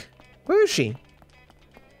fuck? Where is she?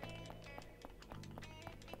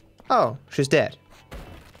 Oh, she's dead.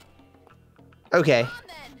 Okay. Come on,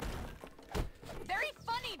 then. Very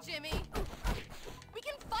funny, Jimmy. We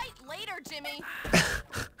can fight later, Jimmy.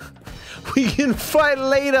 We can fight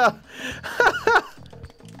later.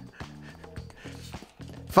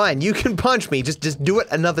 Fine, you can punch me. Just do it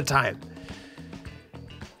another time.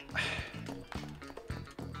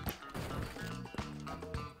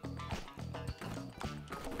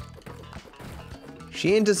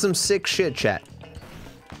 She into some sick shit, chat.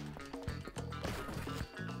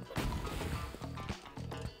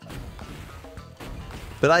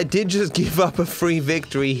 But I did just give up a free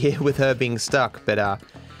victory here with her being stuck, but I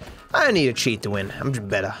don't need a cheat to win. I'm just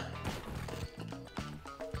better.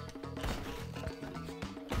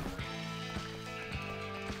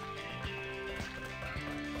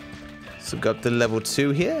 So go up to level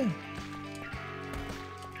 2 here.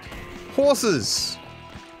 Horses!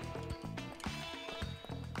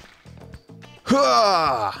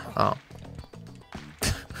 Oh. Oh!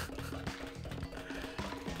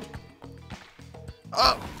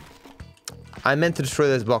 I meant to destroy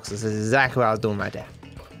those boxes. That's exactly what I was doing right there.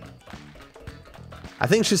 I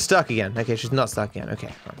think she's stuck again. Okay, she's not stuck again.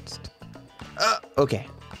 Okay. Okay.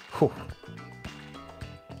 Whew.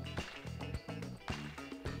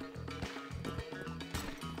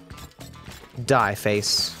 Die,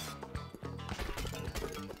 face.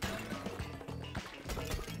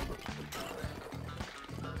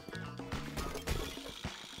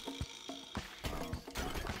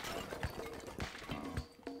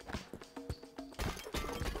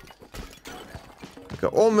 Okay,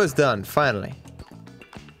 almost done, finally.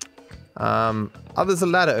 Oh, there's a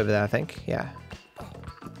ladder over there, I think. Yeah.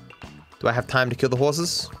 Do I have time to kill the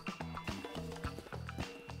horses?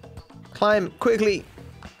 Climb, quickly!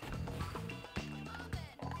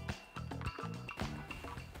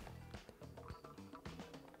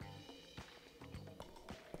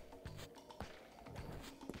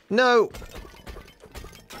 No!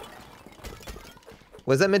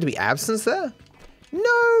 Was that meant to be absence there?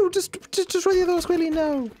 No! Just destroy the other ones quickly,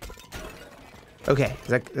 no! Okay,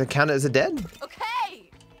 does that count as a dead? Okay!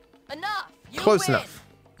 Enough! You Close win. enough.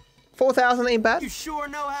 4,000 ain't bad. You sure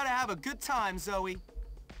know how to have a good time, Zoe.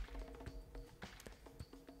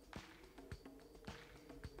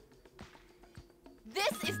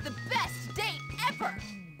 This is the best date ever!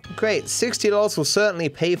 Great, $60 will certainly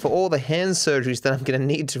pay for all the hand surgeries that I'm gonna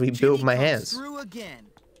need to rebuild my hands. Through again.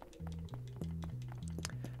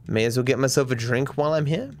 May as well get myself a drink while I'm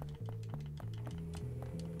here.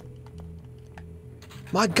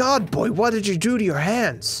 My god, boy, what did you do to your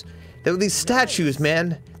hands? There were these statues,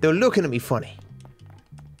 man. They were looking at me funny.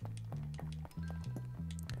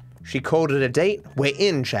 She called it a date. We're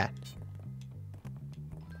in, chat.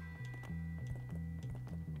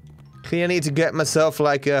 Clearly, I need to get myself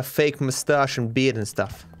like a fake mustache and beard and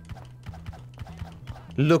stuff.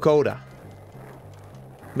 Look older.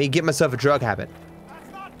 Me get myself a drug habit.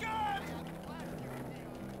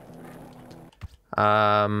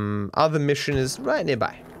 Other mission is right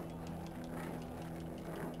nearby.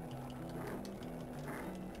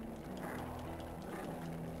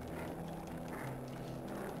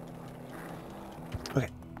 Okay.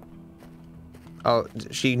 Oh,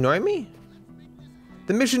 is she ignoring me?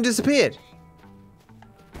 The mission disappeared.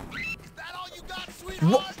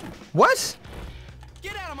 What?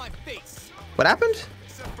 Get out of my face. What happened?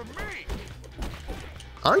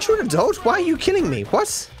 Aren't you an adult? Why are you killing me? What?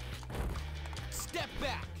 Step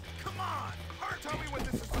back. Come on. Tell me what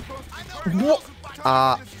this is supposed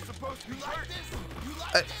to be.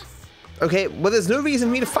 What? Okay, well, there's no reason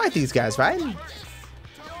for me to fight these guys, right?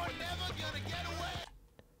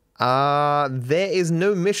 There is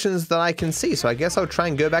no missions that I can see, so I guess I'll try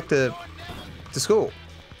and go back to school.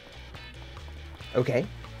 Okay.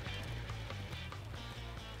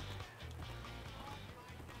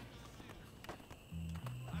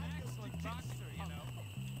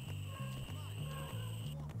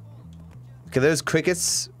 Okay, those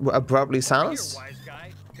crickets were abruptly silenced. Here, wise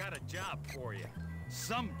guy, got a job for you.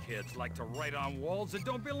 Some kids like to write on walls that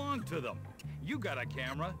don't belong to them. You got a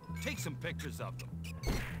camera, take some pictures of them.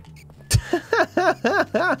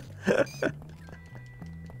 I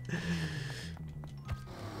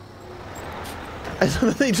don't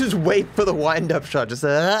know, they just wait for the wind-up shot, just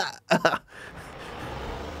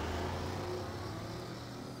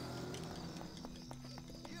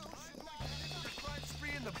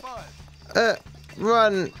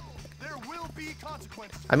run.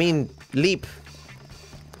 I mean, leap,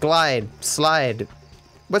 glide, slide.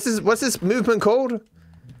 What's this movement called?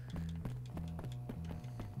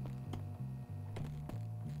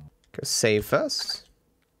 Go save first.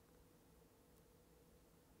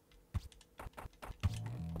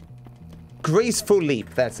 Graceful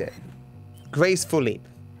leap, that's it. Graceful leap.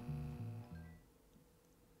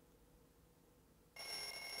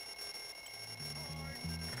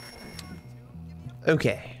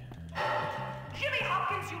 Okay. Jimmy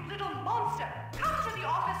Hopkins, you little monster! Come to the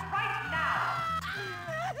office right now!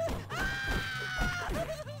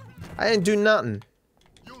 I didn't do nothing.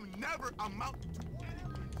 You'll never amount to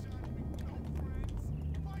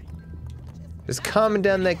Just calming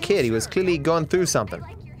down that kid. He was clearly going through something.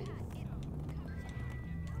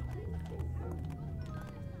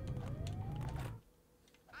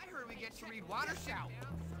 I heard we get to read Water Shout.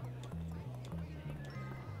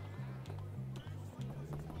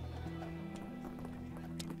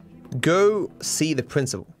 Go see the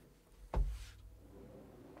principal.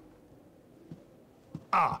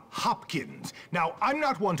 Ah, Hopkins. Now, I'm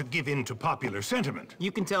not one to give in to popular sentiment.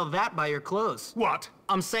 You can tell that by your clothes. What?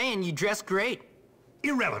 I'm saying you dress great.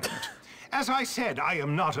 Irrelevant. As I said, I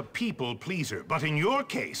am not a people pleaser, but in your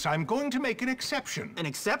case, I'm going to make an exception. An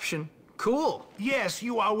exception? Cool. Yes,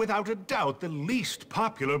 you are without a doubt the least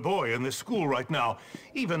popular boy in the school right now.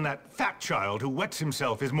 Even that fat child who wets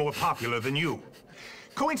himself is more popular than you.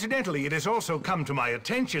 Coincidentally, it has also come to my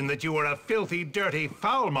attention that you are a filthy, dirty,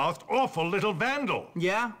 foul-mouthed, awful little vandal.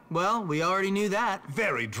 Yeah, well, we already knew that.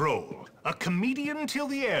 Very droll. A comedian till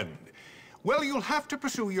the end. Well, you'll have to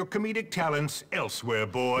pursue your comedic talents elsewhere,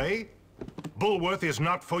 boy. Bullworth is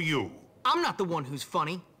not for you. I'm not the one who's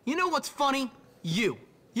funny. You know what's funny? You.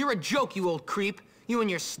 You're a joke, you old creep. You and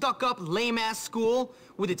your stuck-up, lame-ass school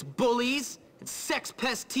with its bullies and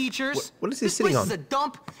sex-pest teachers. What is he sitting on? This place is a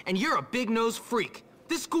dump, and you're a big-nosed freak.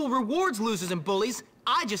 This school rewards losers and bullies.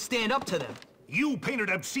 I just stand up to them. You painted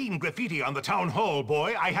obscene graffiti on the town hall,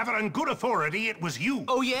 boy. I have it on good authority it was you.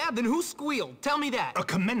 Oh yeah? Then who squealed? Tell me that. A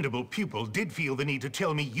commendable pupil did feel the need to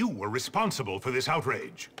tell me you were responsible for this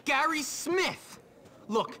outrage. Gary Smith!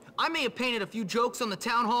 Look, I may have painted a few jokes on the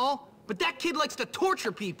town hall, but that kid likes to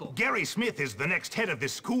torture people. Gary Smith is the next head of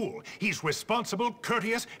this school. He's responsible,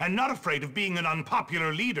 courteous, and not afraid of being an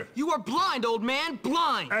unpopular leader. You are blind, old man,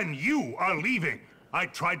 blind! And you are leaving. I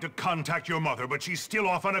tried to contact your mother, but she's still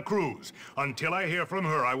off on a cruise. Until I hear from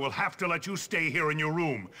her, I will have to let you stay here in your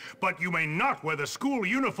room. But you may not wear the school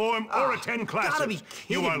uniform or attend classes. Gotta be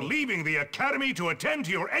kidding You are me. leaving the academy to attend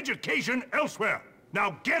to your education elsewhere.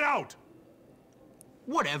 Now get out!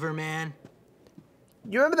 Whatever, man.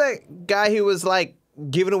 You remember that guy who was like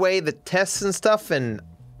giving away the tests and stuff, and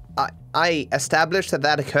I established that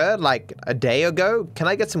that occurred like a day ago? Can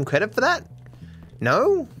I get some credit for that?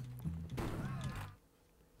 No?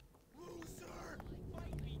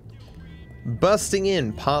 Busting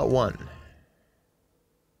in, part 1.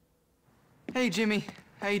 Hey, Jimmy.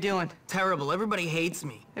 How you doing? Terrible. Everybody hates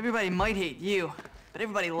me. Everybody might hate you, but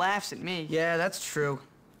everybody laughs at me. Yeah, that's true.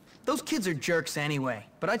 Those kids are jerks anyway,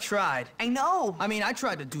 but I tried. I know. I mean, I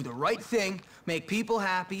tried to do the right thing, make people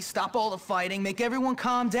happy, stop all the fighting, make everyone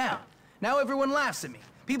calm down. Now everyone laughs at me.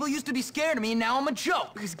 People used to be scared of me, and now I'm a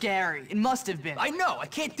joke. It was Gary. It must have been. I know. I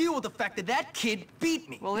can't deal with the fact that that kid beat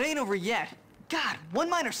me. Well, it ain't over yet. God, one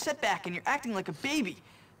minor setback and you're acting like a baby.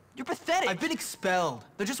 You're pathetic. I've been expelled.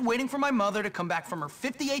 They're just waiting for my mother to come back from her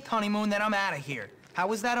 58th honeymoon, then I'm out of here.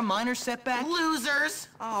 How is that a minor setback? Losers!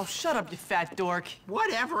 Oh, shut up, you fat dork.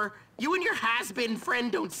 Whatever. You and your has-been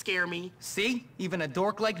friend don't scare me. See? Even a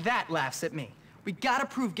dork like that laughs at me. We gotta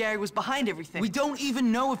prove Gary was behind everything. We don't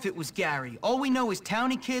even know if it was Gary. All we know is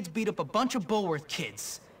townie kids beat up a bunch of Bullworth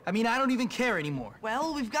kids. I mean, I don't even care anymore.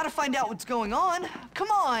 Well, we've gotta find out what's going on.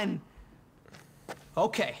 Come on!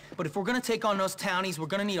 Okay, but if we're gonna take on those townies, we're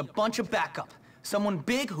gonna need a bunch of backup. Someone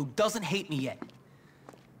big who doesn't hate me yet.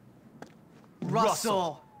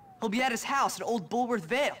 Russell! He'll be at his house at Old Bullworth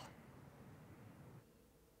Vale.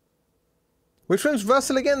 Which one's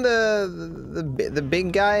Russell again? The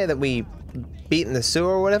big guy that we beat in the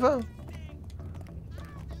sewer or whatever?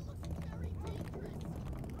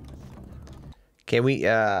 Okay, we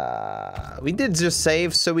did just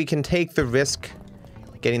save so we can take the risk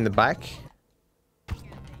getting the bike.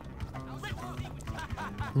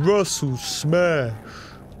 Russell smash.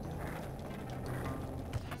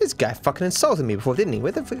 This guy fucking insulted me before, didn't he?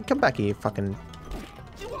 Where the fuck? Come back here, you fucking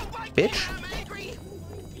bitch.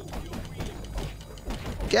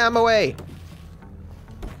 Get out of my way.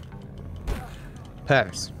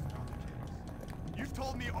 Paris. You've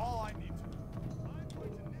told me all I need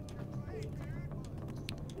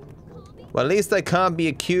to. Well, at least I can't be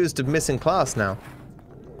accused of missing class now.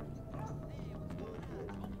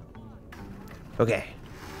 Okay.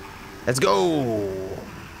 Let's go.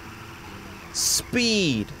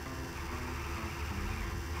 Speed.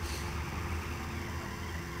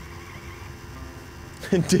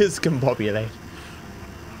 Discombobulate.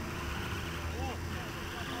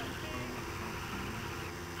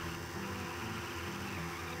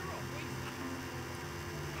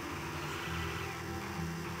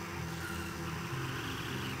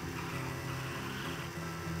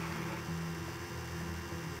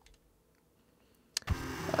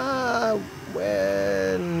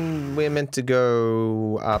 When we're meant to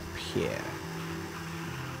go up here.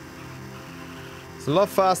 It's a lot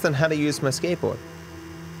faster than how to use my skateboard.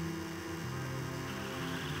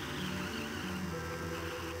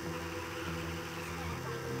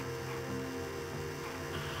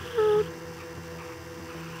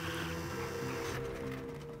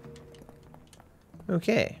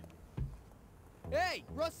 Okay. Hey,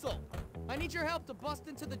 Russell! I need your help to bust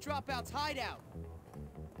into the Dropouts' hideout.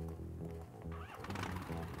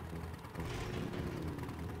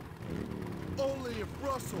 Only if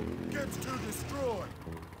Russell gets to destroy.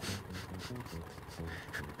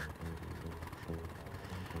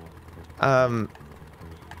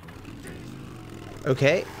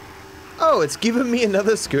 Okay. Oh, it's giving me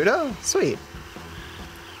another scooter? Sweet.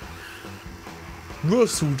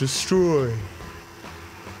 Russell destroy.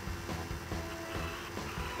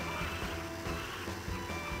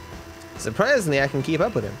 Surprisingly, I can keep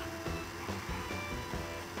up with him.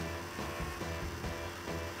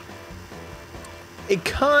 It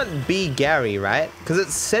can't be Gary, right? Because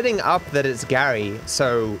it's setting up that it's Gary,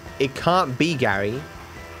 so it can't be Gary.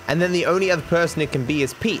 And then the only other person it can be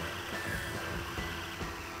is Pete.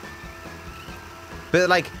 But,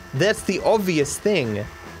 like, that's the obvious thing.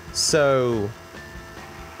 So...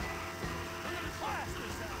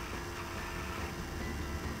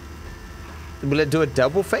 will it do a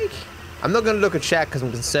double fake? I'm not going to look at chat because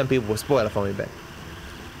I'm concerned people will spoil it for me, but...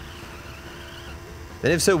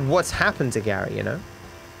 then if so, what's happened to Gary, you know?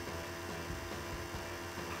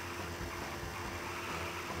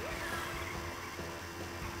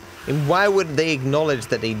 And why would they acknowledge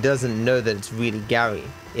that he doesn't know that it's really Gary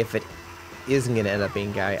if it isn't going to end up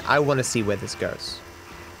being Gary? I want to see where this goes.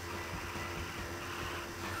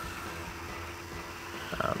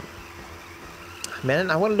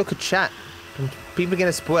 Man, I want to look at chat. People are going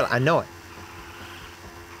to spoil it. I know it.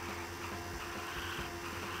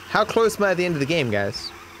 How close am I at the end of the game,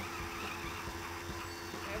 guys?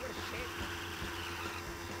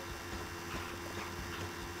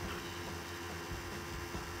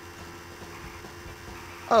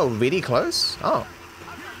 Oh, really close? Oh.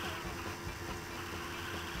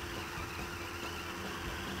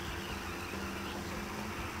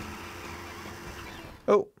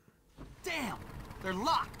 Oh. Damn, they're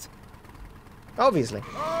locked. Obviously.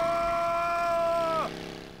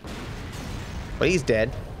 Well, he's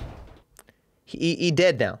dead. He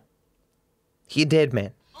dead now. He dead,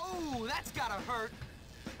 man. Oh, that's gotta hurt.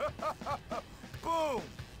 Boom!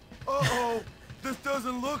 Uh-oh, this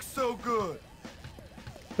doesn't look so good.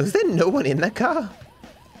 Was there no one in that car?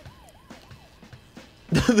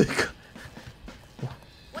 What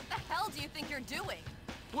the hell do you think you're doing?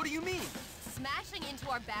 What do you mean? Smashing into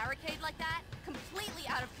our barricade like that? Completely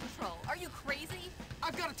out of control. Are you crazy?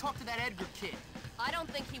 I've got to talk to that Edgar kid. I don't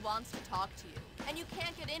think he wants to talk to you. And you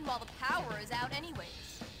can't get in while the power is out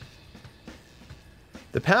anyways.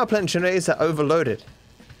 The power plant generators are overloaded.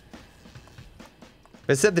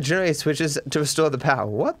 But set the generator switches to restore the power.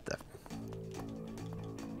 What the?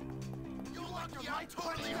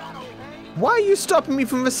 Why are you stopping me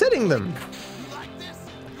from resetting them?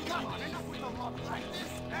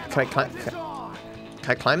 Can I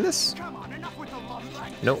climb this?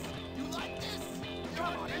 Nope.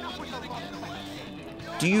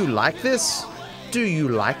 Do you like this? Do you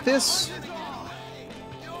like this?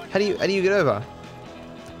 How do you get over?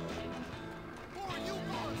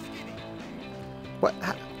 What?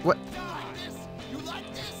 What?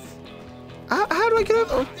 How do I get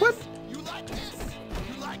over? What?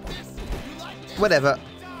 Whatever.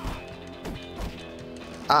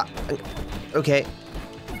 Okay.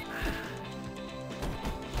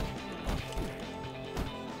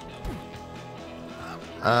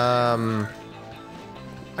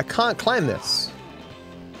 I can't climb this.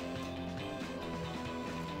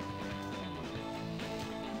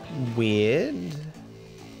 Weird.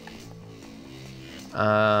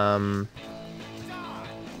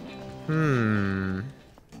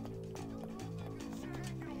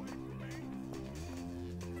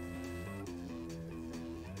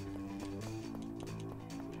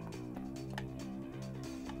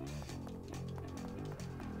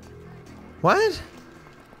 What?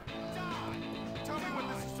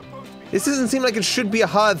 This doesn't seem like it should be a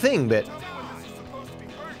hard thing, but...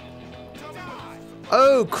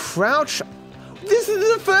 Oh, crouch. This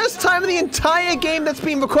is the first time in the entire game that's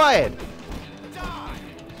been required.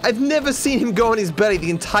 I've never seen him go on his belly the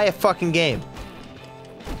entire fucking game.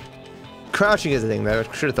 Crouching is a thing, though. I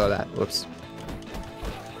should have thought of that. Whoops.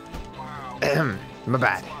 My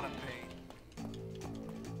bad.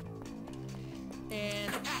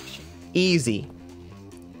 Easy.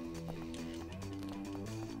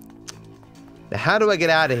 Now, how do I get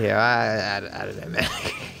out of here? I don't know, man.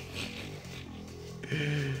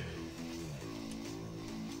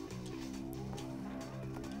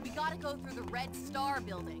 We gotta go through the Red Star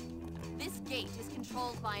building. This gate is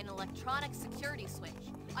controlled by an electronic security switch.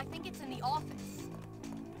 I think it's in the office.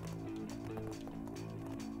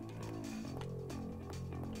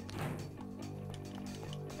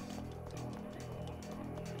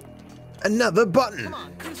 Another button. Come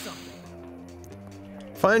on, do something.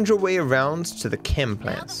 Find your way around to the chem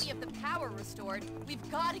plants. Now that we have the power restored,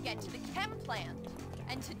 we've got to get to the chem plant.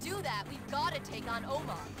 And to do that, we've got to take on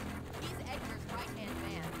Omar. He's Edgar's right-hand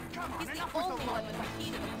man. He's the only one with the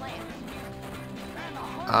key to the plant.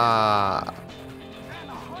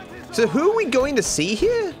 So who are we going to see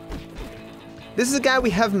here? This is a guy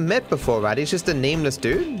we haven't met before, right? He's just a nameless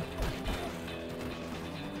dude.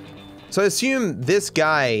 So I assume this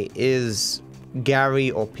guy is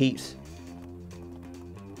Gary or Pete.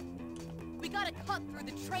 We gotta cut through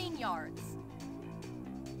the train yards.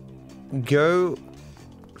 Go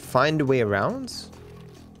find a way around?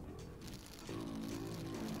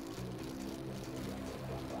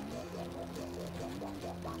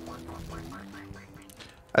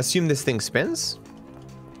 Assume this thing spins?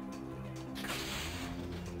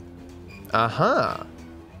 Aha.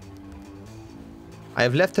 I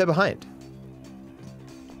have left her behind.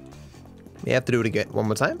 We have to do it again. One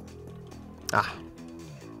more time. Ah.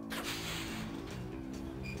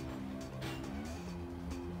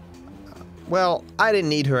 Well, I didn't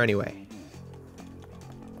need her anyway.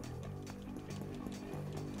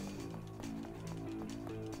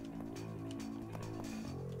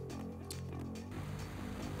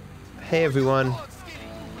 Hey everyone.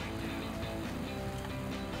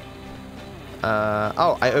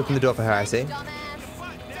 Oh, I opened the door for her, I see.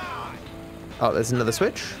 Oh, there's another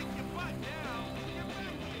switch.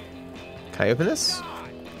 Can I open this?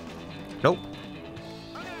 Nope.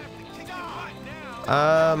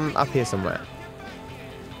 Up here somewhere.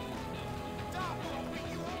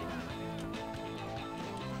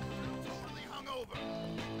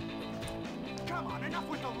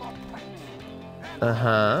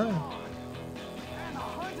 Uh-huh.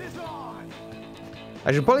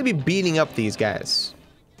 I should probably be beating up these guys.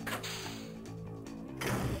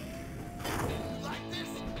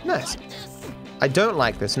 Nice. I don't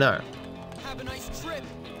like this, no. Have a nice trip.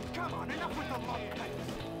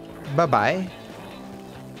 Bye-bye.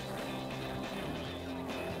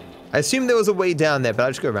 I assumed there was a way down there, but I'll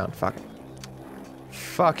just go around. Fuck it.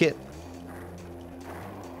 Fuck it.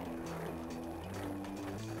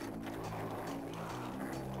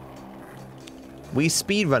 We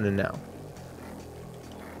speedrunning now.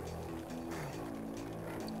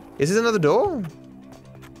 Is this another door?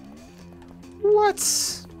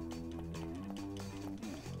 What?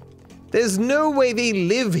 There's no way they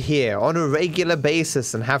live here on a regular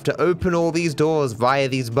basis and have to open all these doors via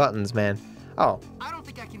these buttons, man. Oh. I don't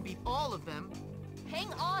think I can beat all of them.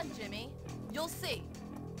 Hang on, Jimmy. You'll see.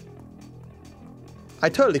 I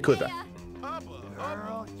totally could, though.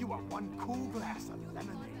 Girl, you are one cool glass of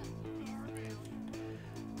lemonade.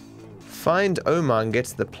 Find Omar and get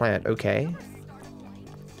to the plant. Okay.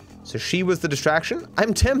 So she was the distraction?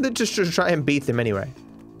 I'm tempted just to try and beat them anyway.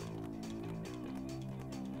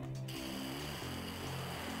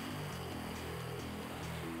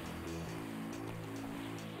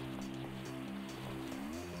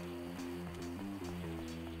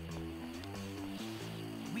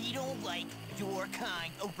 We don't like your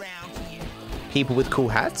kind around here. People with cool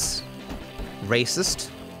hats? Racist?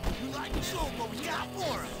 You like to show what we got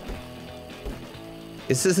for him.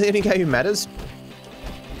 Is this the only guy who matters?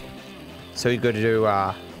 So we got to do,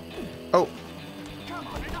 oh.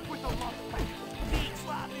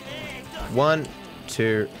 1,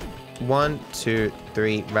 2, 1, 2,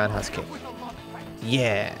 3, roundhouse kick.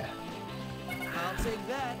 Yeah. I'll take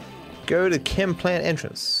that. Go to chem plant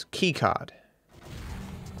entrance. Key card.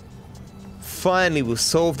 Finally, we'll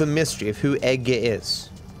solve the mystery of who Edgar is.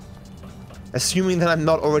 Assuming that I'm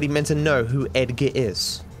not already meant to know who Edgar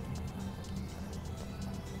is.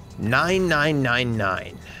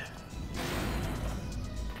 9999.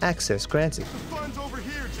 Access granted. The fun's over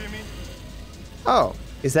here, Jimmy. Oh,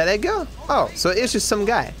 is that Edgar? Oh, so it's just some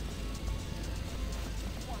guy.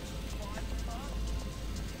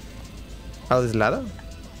 Oh, there's a ladder?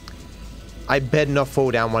 I better not fall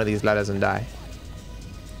down one of these ladders and die.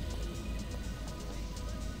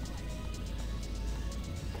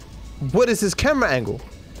 What is this camera angle?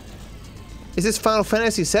 Is this Final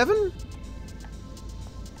Fantasy VII?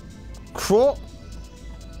 Crawl?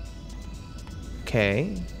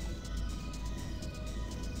 Okay.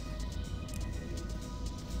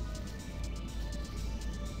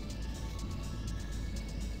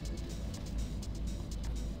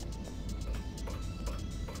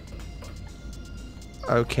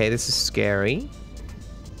 Okay, this is scary.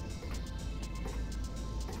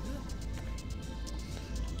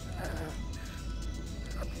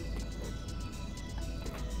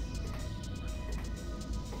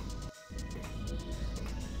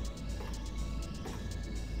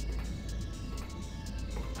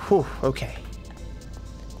 Whew, okay.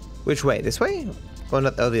 Which way? This way? Or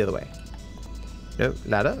not? Oh, the other way. No,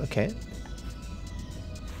 ladder, okay.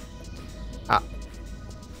 Ah.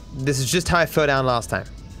 This is just how I fell down last time.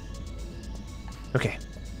 Okay.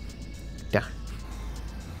 Down.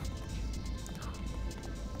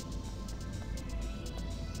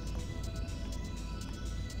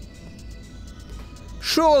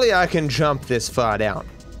 Surely I can jump this far down.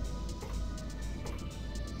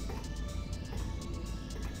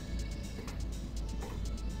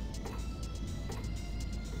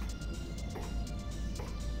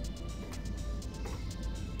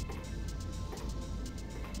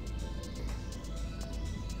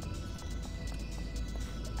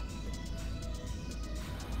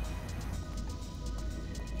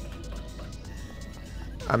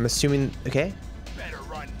 I'm assuming, okay. Better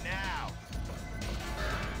run now.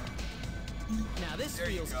 Now this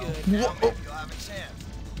feels good. Whoa. Oh. You'll have a chance.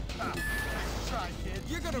 Nice try, kid.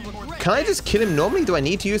 You're gonna regret. Can I just kill him normally? Do I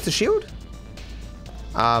need to use the shield?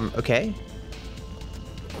 Okay.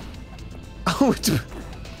 Oh,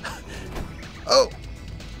 oh.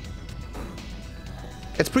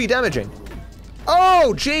 It's pretty damaging.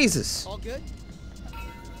 Oh, Jesus. All good?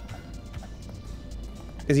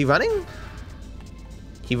 Is he running?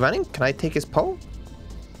 He running? Can I take his pole?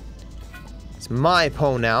 It's my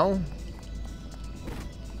pole now.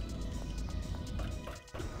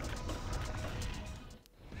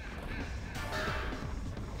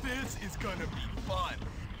 This is gonna be fun.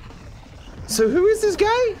 So who is this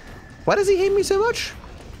guy? Why does he hate me so much?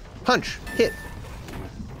 Punch. Hit.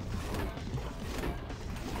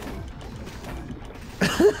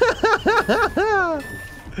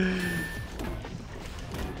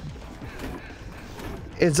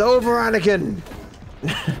 It's over, Anakin.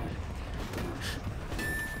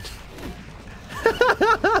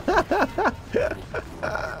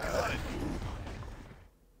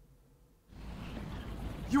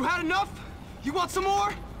 You had enough? You want some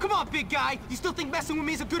more? Come on, big guy. You still think messing with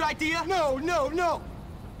me is a good idea? No, no, no.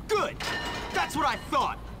 Good. That's what I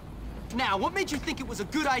thought. Now, what made you think it was a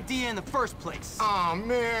good idea in the first place? Aw,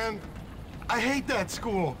 man. I hate that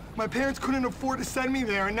school. My parents couldn't afford to send me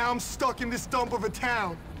there, and now I'm stuck in this dump of a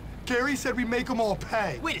town. Gary said we make them all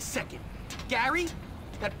pay. Wait a second. Gary?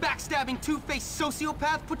 That backstabbing, two-faced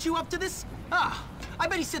sociopath put you up to this? Ah, I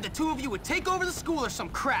bet he said the two of you would take over the school or some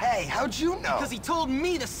crap. Hey, how'd you know? Because he told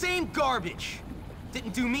me the same garbage.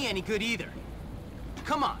 Didn't do me any good either.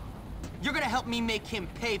 Come on. You're gonna help me make him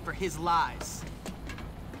pay for his lies.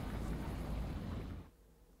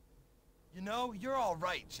 You know, you're all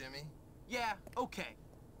right, Jimmy. Yeah, okay.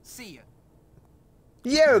 See ya.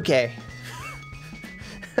 Yeah, okay.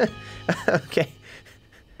 Okay.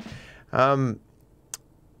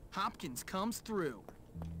 Hopkins comes through.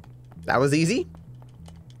 That was easy.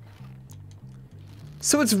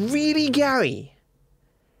 So it's really Gary.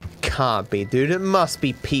 Can't be, dude. It must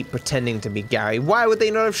be Pete pretending to be Gary. Why would they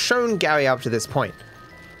not have shown Gary up to this point?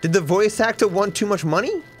 Did the voice actor want too much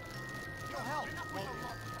money?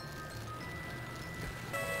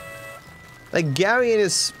 Like, Gary and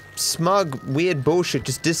his smug, weird bullshit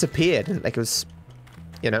just disappeared. Like, it was,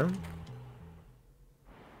 you know?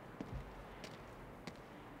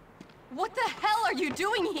 What the hell are you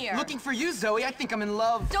doing here? Looking for you, Zoe. I think I'm in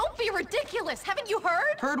love. Don't be ridiculous. Haven't you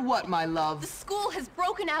heard? Heard what, my love? The school has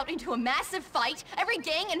broken out into a massive fight. Every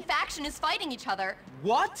gang and faction is fighting each other.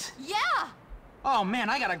 What? Yeah. Oh, man,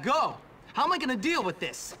 I gotta go. How am I gonna deal with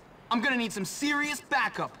this? I'm gonna need some serious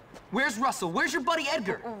backup. Where's Russell? Where's your buddy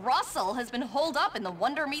Edgar? Russell has been holed up in the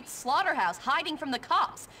Wonder Meat slaughterhouse, hiding from the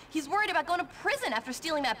cops. He's worried about going to prison after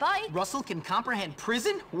stealing that bike. Russell can comprehend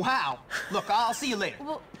prison? Wow. Look, I'll see you later.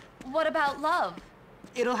 Well, what about love?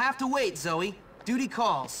 It'll have to wait, Zoe. Duty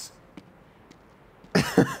calls. I'm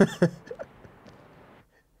gonna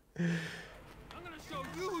show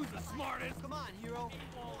you who's the smartest. Come on, hero.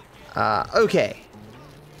 Okay.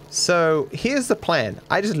 So, here's the plan.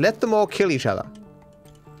 I just let them all kill each other.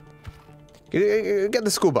 Get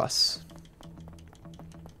the school bus.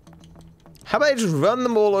 How about I just run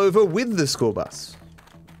them all over with the school bus?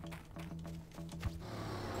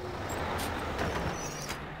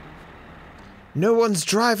 No one's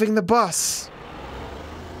driving the bus.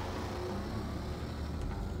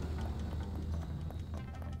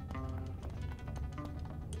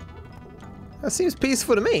 That seems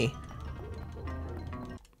peaceful to me.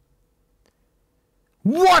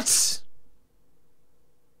 What?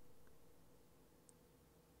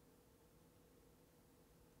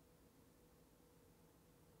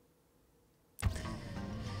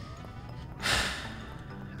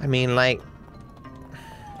 I mean, like...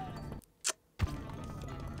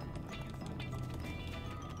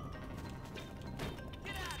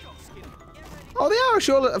 Oh, they are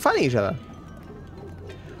actually all fighting each other.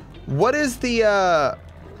 What is the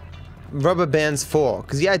rubber bands for?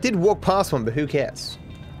 Because, yeah, I did walk past one, but who cares?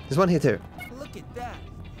 There's one here, too. Look at that.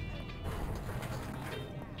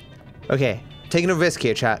 Okay, taking a risk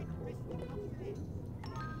here, chat.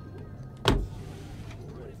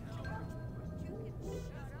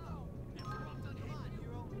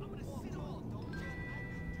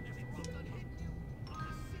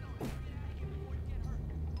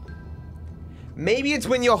 Maybe it's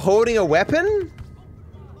when you're holding a weapon?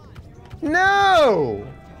 No!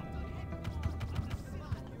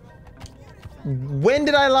 When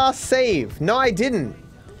did I last save? No, I didn't.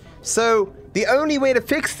 So, the only way to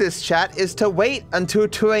fix this, chat, is to wait until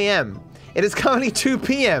 2 AM. It is currently 2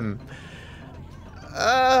 PM.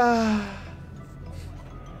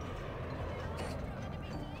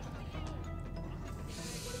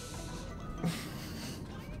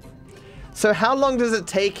 So how long does it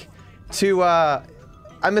take to,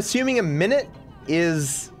 I'm assuming a minute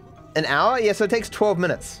is an hour? Yeah, so it takes 12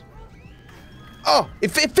 minutes. Oh, it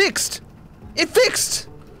fixed! It fixed!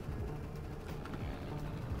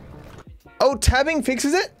 Oh, tabbing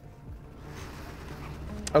fixes it?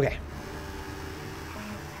 Okay.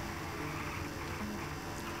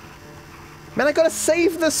 Man, I gotta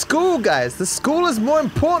save the school, guys. The school is more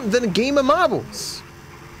important than a game of marbles.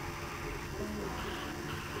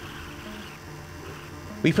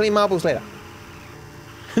 We play marbles later.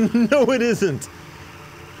 No, it isn't.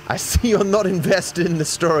 I see you're not invested in the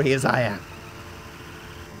story as I am.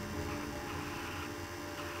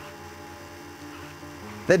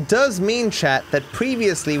 That does mean, chat, that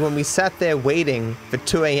previously when we sat there waiting for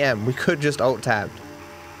 2 AM, we could just alt-tabbed.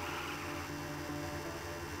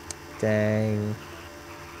 Dang.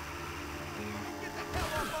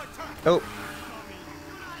 Oh.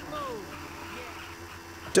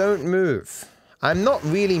 Don't move. I'm not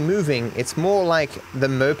really moving. It's more like the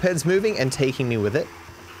moped's moving and taking me with it.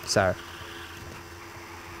 So.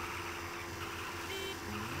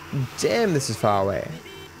 Damn, this is far away.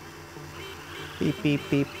 Beep, beep,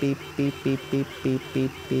 beep, beep, beep, beep, beep, beep,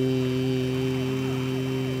 beep, beep.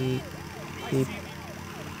 Beep.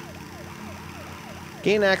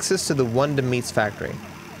 Gain access to the Wonder Meats factory.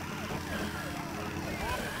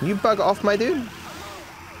 Can you bug off, my dude?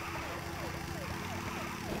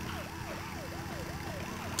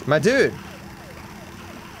 My dude!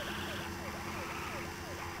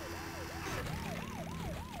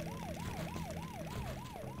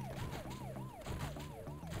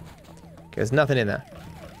 There's nothing in there.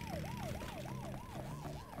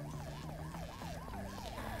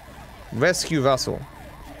 Rescue Russell.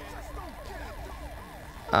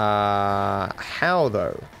 How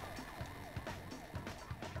though?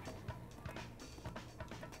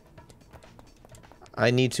 I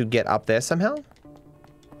need to get up there somehow?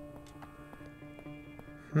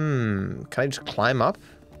 Can I just climb up?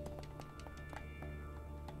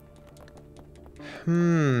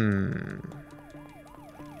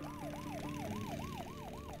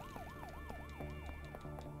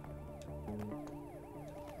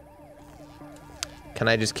 Can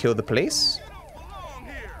I just kill the police?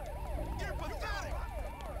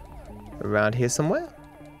 Around here somewhere?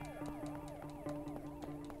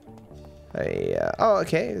 Oh,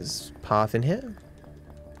 okay. There's a path in here.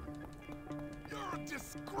 You're a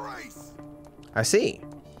disgrace. I see.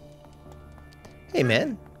 Hey,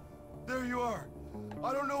 man. There you are.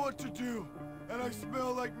 I don't know what to do, and I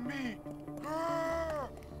smell like meat.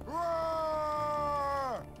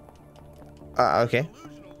 Okay.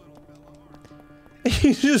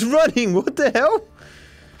 He's just running. What the hell?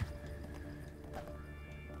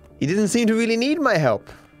 He didn't seem to really need my help.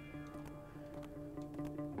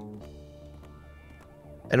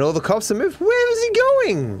 And all the cops have moved. Where is he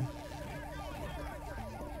going?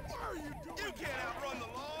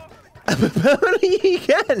 Apparently he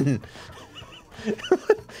can. He's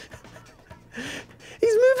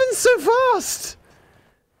moving so fast.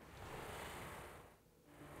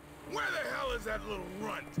 Where the hell is that little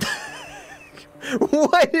runt?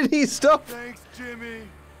 Why did he stop? Thanks, Jimmy.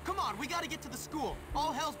 Come on, we gotta get to the school.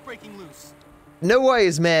 All hell's breaking loose. No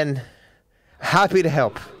worries, man. Happy to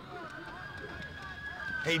help.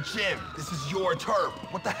 Hey, Jim, this is your turf.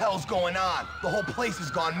 What the hell's going on? The whole place has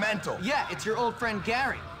gone mental. Yeah, it's your old friend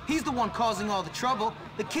Gary. He's the one causing all the trouble.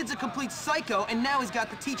 The kid's a complete psycho, and now he's got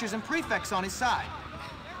the teachers and prefects on his side.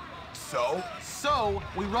 So? So,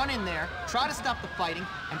 we run in there, try to stop the fighting,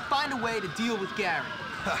 and find a way to deal with Gary.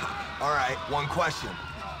 All right, one question.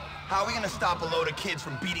 How are we gonna stop a load of kids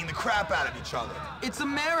from beating the crap out of each other? It's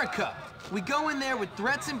America. We go in there with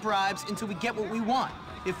threats and bribes until we get what we want.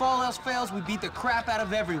 If all else fails, we beat the crap out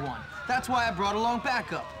of everyone. That's why I brought along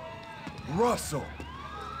backup. Russell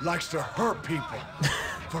likes to hurt people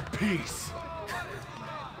for peace.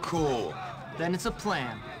 Cool. Then it's a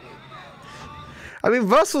plan. I mean,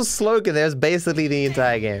 Russell's slogan there is basically the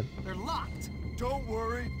entire game. They're locked. Don't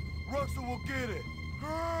worry, Russell will get it.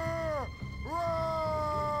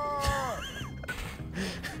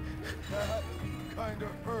 That kind of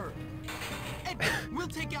hurt. Edgar, we'll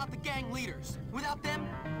take out the gang leaders. Without them,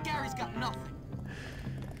 Gary's got nothing.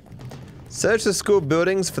 Search the school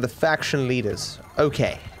buildings for the faction leaders.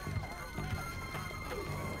 Okay.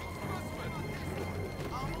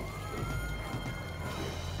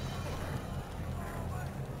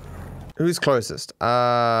 Who's closest?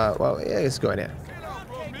 Well, yeah, let's go in here.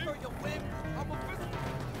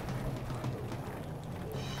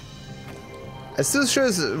 It still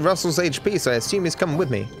shows Russell's HP, so I assume he's coming with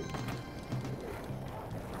me.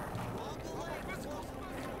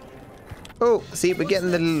 Oh, see, we're getting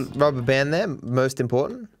the little rubber band there. Most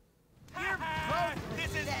important.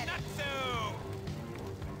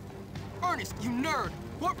 Ernest, you nerd!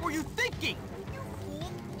 What were you thinking? You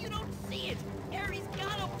fool! You don't see it! Gary's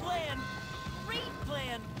got a plan! Great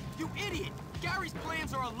plan! You idiot! Gary's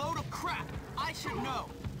plans are a load of crap! I should know!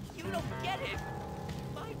 You don't get it!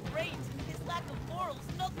 My brains and his lack of morals,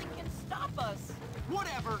 nothing can stop us!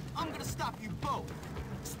 Whatever! I'm gonna stop you both!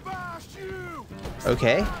 Smash you!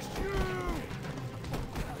 Okay.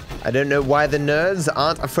 I don't know why the nerds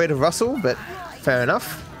aren't afraid of Russell, but fair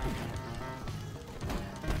enough.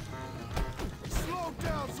 Slow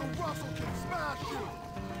down so Russell can smash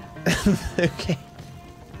you! Okay.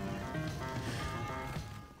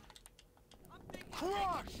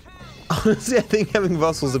 Honestly, I think having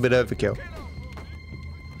Russell's a bit overkill.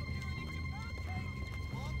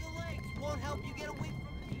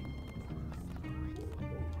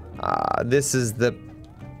 This is the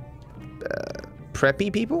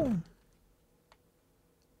preppy people?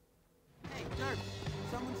 Hey, Dirk,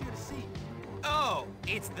 someone's here to see you. Oh,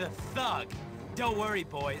 it's the thug. Don't worry,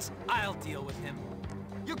 boys. I'll deal with him.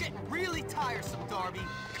 You're getting really tiresome, Darby.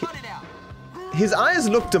 Cut it out. His eyes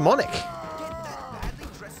look demonic.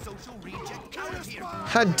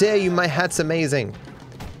 How dare you, my hat's amazing.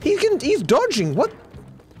 He's dodging, what?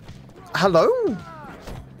 Hello?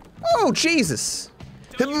 Oh, Jesus.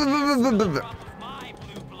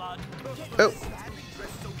 Oh.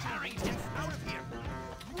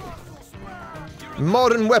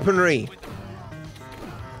 Modern weaponry.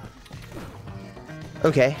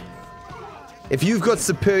 Okay. If you've got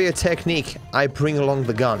superior technique, I bring along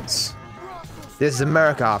the guns. This is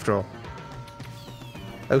America, after all.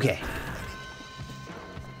 Okay.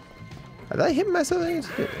 Did I hit myself? Okay,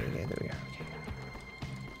 there we go.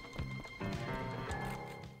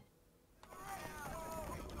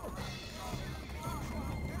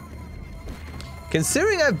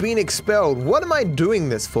 Considering I've been expelled, what am I doing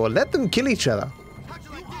this for? Let them kill each other.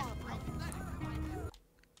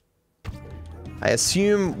 I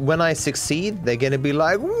assume when I succeed, they're gonna be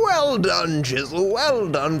like, well done, Chisel, well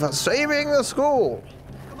done for saving the school.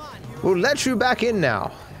 We'll let you back in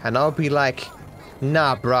now. And I'll be like,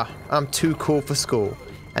 nah, bruh, I'm too cool for school.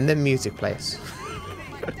 And then music plays.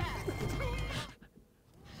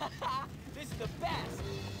 This is the best.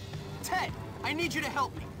 Ted, I need you to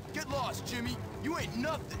help me. Get lost, Jimmy. You ain't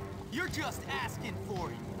nothing. You're just asking for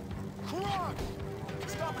it. Cross!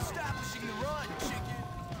 Stop establishing the run, chicken.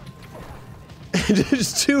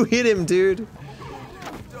 Just two hit him, dude.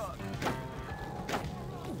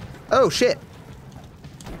 Oh, shit.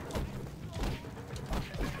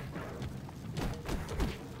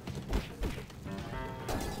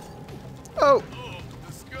 Oh.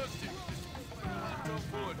 Disgusting.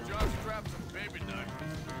 Don't pull a jock straps and baby knife.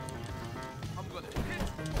 I'm gonna hit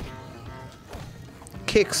you.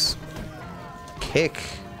 Kicks. Kick.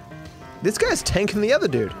 This guy's tanking the other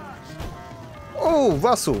dude. Oh,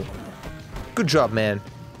 Russell. Good job, man.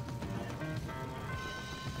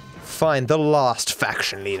 Find the last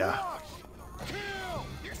faction leader.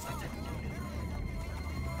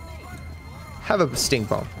 Have a stink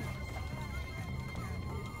bomb.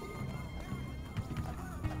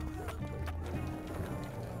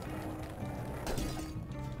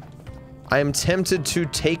 I am tempted to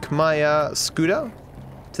take my scooter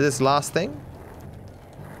to this last thing,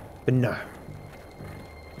 but no.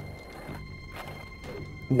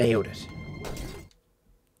 Nailed it.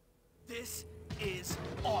 This is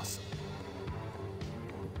awesome.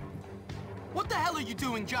 What the hell are you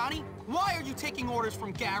doing, Johnny? Why are you taking orders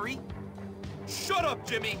from Gary? Shut up,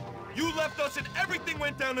 Jimmy. You left us and everything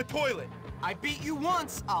went down the toilet. I beat you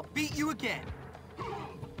once, I'll beat you again.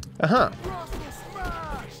 Uh-huh. Russell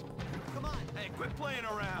smash! Come on, hey, quit playing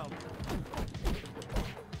around.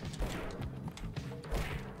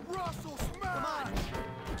 Russell smash!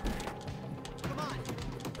 Come on.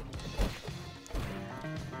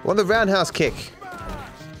 Want the roundhouse kick.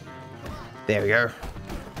 There we go.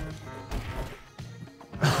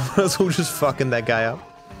 Russell just fucking that guy up.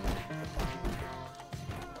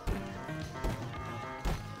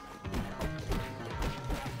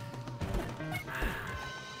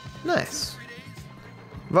 Nice.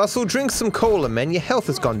 Russell, drink some cola, man. Your health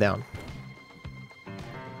has gone down.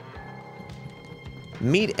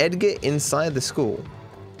 Meet Edgar inside the school.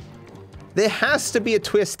 There has to be a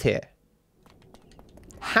twist here.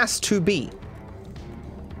 Has to be.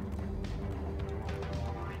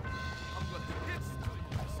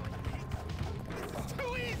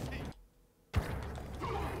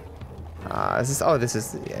 This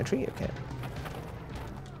is the entry? Okay.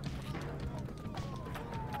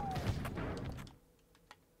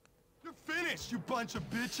 You're finished, you bunch of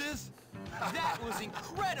bitches! That was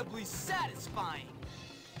incredibly satisfying.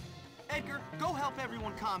 Edgar, go help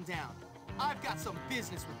everyone calm down. I've got some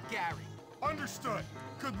business with Gary. Understood.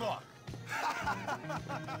 Good luck. Ha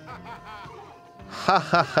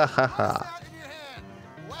ha ha ha ha.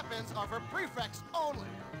 Weapons are for prefects only.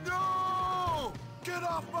 No! Get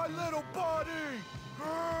off my little body!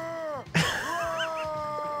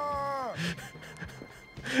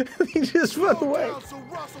 He just run away. So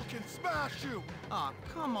Russell can smash you. Oh,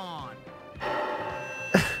 come on.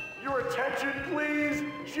 Your attention, please.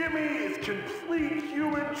 Jimmy is complete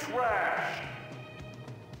human trash.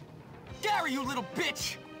 Gary, you little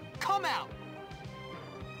bitch! Come out!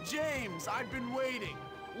 James, I've been waiting.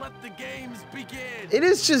 Let the games begin. It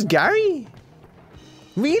is just Gary?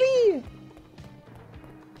 Really?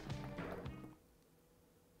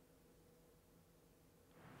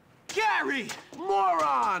 Gary!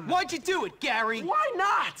 Moron! Why'd you do it, Gary? Why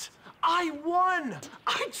not? I won!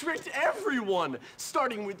 I tricked everyone,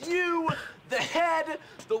 starting with you, the Ted,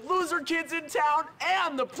 the loser kids in town,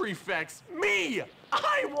 and the prefects. Me!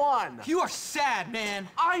 I won! You are sad, man.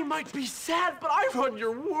 I might be sad, but I run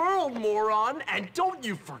your world, moron! And don't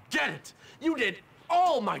you forget it! You did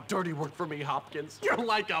all my dirty work for me, Hopkins. You're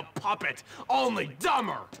like a puppet, only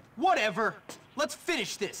dumber! Whatever. Let's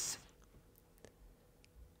finish this.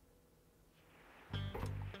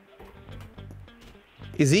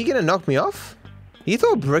 Is he gonna knock me off? You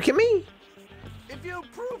throw a brick at me? If you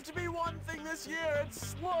prove to me one thing this year, it's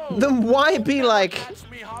slow. Then why be like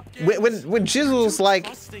when Jizzle's like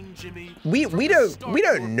we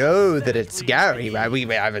don't know that it's Gary, right? We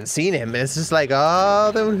haven't seen him, and it's just like,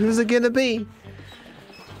 oh, then who's it gonna be?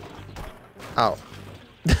 Oh.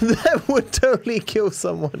 That would totally kill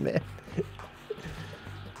someone, man.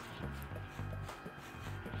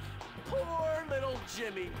 Poor little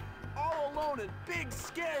Jimmy, all alone in big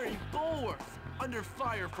scary Bullworth, under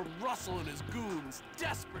fire from Russell and his goons,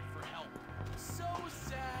 desperate for help. So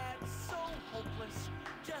sad, so hopeless,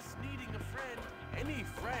 just needing a friend, any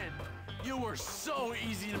friend. You were so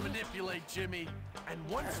easy to manipulate, Jimmy. And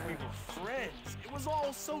once we were friends, it was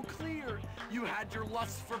all so clear. You had your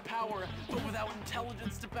lust for power, but without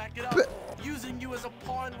intelligence to back it up. Using you as a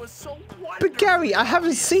pawn was so wonderful. But Gary, I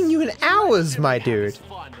haven't seen you in hours, my dude.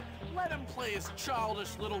 Let him play his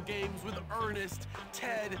childish little games with Ernest,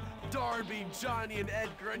 Ted, Darby, Johnny, and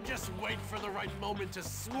Edgar, and just wait for the right moment to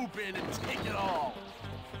swoop in and take it all.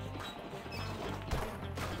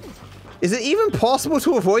 Is it even possible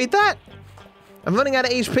to avoid that? I'm running out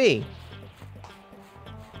of HP.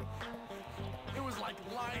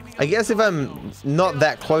 I guess if I'm not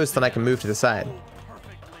that close, then I can move to the side.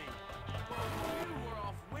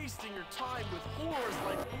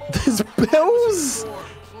 There's bells?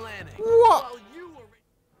 What?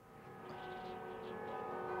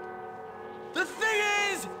 The thing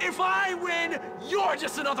is, if I win, you're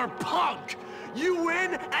just another punk. You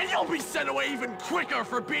win, and you'll be sent away even quicker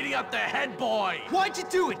for beating up the head boy. Why'd you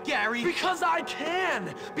do it, Gary? Because I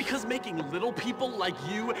can. Because making little people like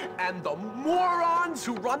you and the morons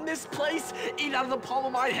who run this place eat out of the palm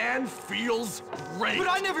of my hand feels great. But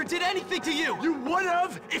I never did anything to you. You would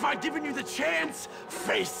have if I'd given you the chance.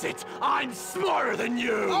 Face it, I'm smarter than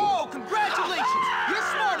you. Oh, congratulations. You're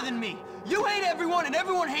smarter than me. You hate everyone and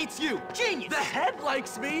everyone hates you. Genius! The head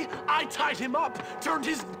likes me. I tied him up, turned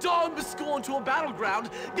his dumb school into a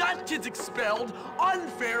battleground, got kids expelled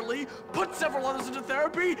unfairly, put several others into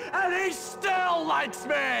therapy, and he still likes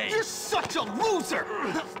me! You're such a loser!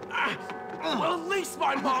 Well, at least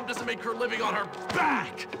my mom doesn't make her living on her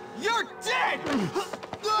back! You're dead!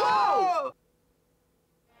 Whoa!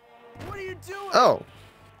 What are you doing? Oh.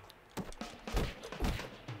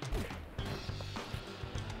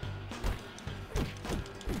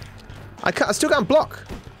 I still can't block.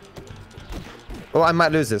 Oh, I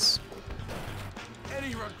might lose this.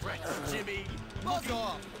 Any regrets, Jimmy? Buzz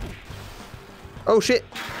off. Oh shit.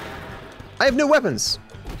 I have no weapons.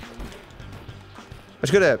 I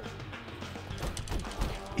just gotta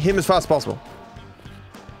hit him as fast as possible.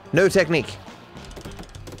 No technique.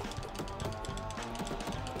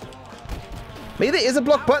 Maybe there is a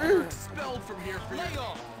block button?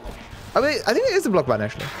 I think there is a block button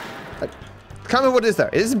actually. I can't remember what it is though.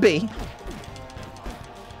 It is B.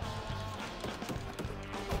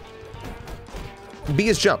 B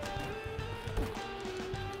is jump.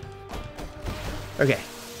 Okay,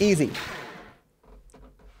 easy.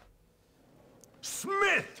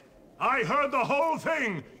 Smith! I heard the whole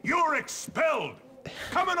thing! You're expelled!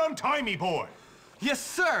 Come and untie me, boy! Yes,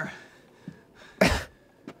 sir!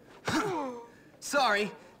 Sorry,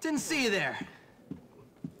 didn't see you there.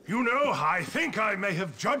 You know, I think I may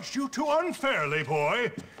have judged you too unfairly,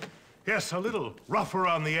 boy. Yes, a little rough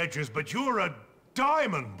around the edges, but you're a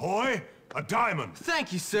diamond, boy. A diamond.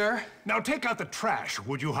 Thank you, sir. Now take out the trash,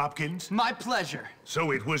 would you, Hopkins? My pleasure.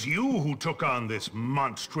 So it was you who took on this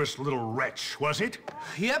monstrous little wretch, was it?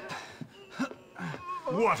 Yep.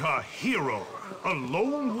 What a hero. A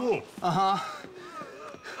lone wolf. Uh-huh.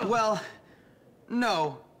 Well,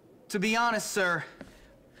 no. To be honest, sir,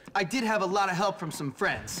 I did have a lot of help from some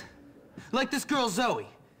friends. Like this girl, Zoe.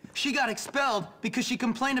 She got expelled because she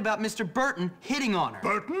complained about Mr. Burton hitting on her.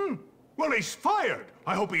 Burton? Well, he's fired.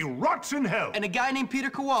 I hope he rots in hell. And a guy named Peter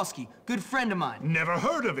Kowalski, good friend of mine. Never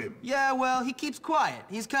heard of him. Yeah, well, he keeps quiet.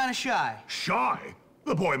 He's kind of shy. Shy?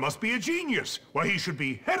 The boy must be a genius. Why, he should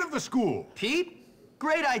be head of the school. Pete?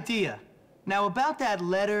 Great idea. Now, about that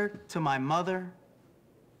letter to my mother.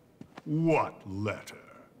 What letter?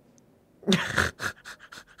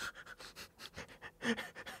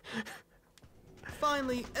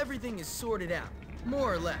 Finally, everything is sorted out,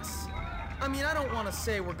 more or less. I mean, I don't want to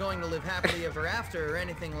say we're going to live happily ever after or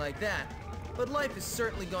anything like that, but life is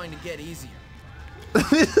certainly going to get easier.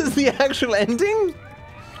 This is the actual ending?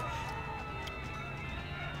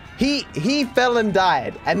 He fell and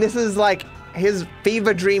died, and this is like his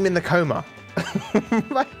fever dream in the coma.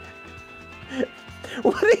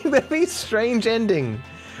 What a very strange ending.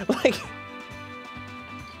 Like,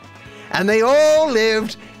 and they all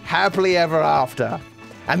lived happily ever after.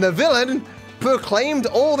 And the villain proclaimed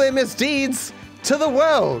all their misdeeds to the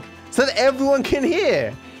world so that everyone can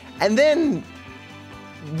hear. And then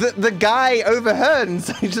the guy overheard, and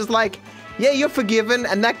so he's just like, yeah, you're forgiven,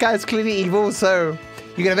 and that guy's clearly evil, so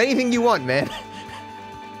you can have anything you want, man.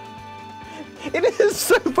 It is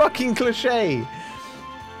so fucking cliche.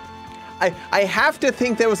 I have to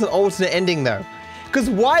think there was an alternate ending, though. Because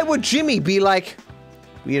why would Jimmy be like,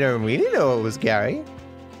 we didn't know it was Gary.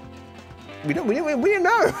 We didn't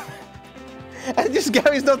know. And just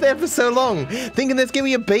Gary's not there for so long, thinking there's gonna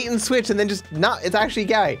be a bait and switch, and then just, nah, it's actually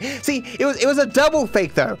Gary. See, it was a double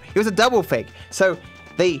fake, though. It was a double fake. So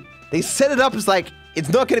they set it up as like, it's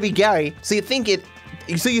not gonna be Gary, so you think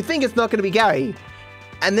it's not gonna be Gary.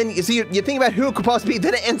 And then you think about who it could possibly be,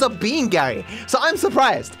 then it ends up being Gary. So I'm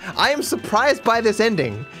surprised. I am surprised by this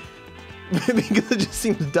ending. Because it just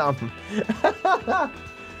seems dumb.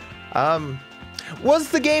 Was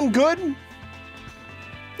the game good?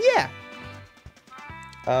 Yeah.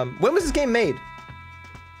 When was this game made?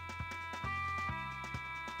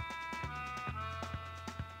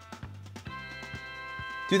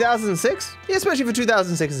 (2006) Yeah, especially for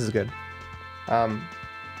 2006, this is good.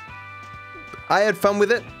 I had fun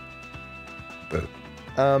with it.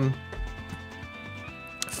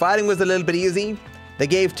 Fighting was a little bit easy. They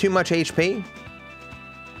gave too much HP.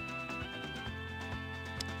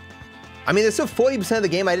 I mean, there's still 40% of the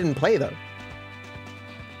game I didn't play, though.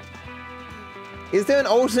 Is there an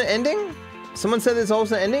alternate ending? Someone said there's an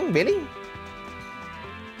alternate ending? Really?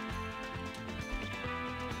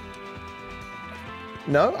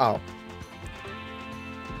 No? Oh.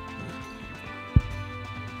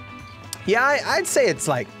 Yeah, I'd say it's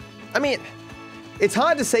like, I mean, it's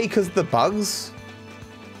hard to say because of the bugs.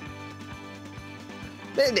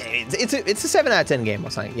 It's a 7 out of 10 game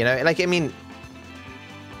or something, you know? Like, I mean,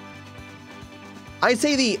 I'd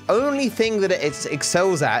say the only thing that it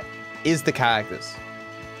excels at is the characters.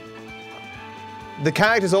 The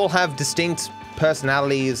characters all have distinct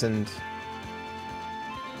personalities, and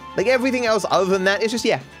like everything else other than that, it's just,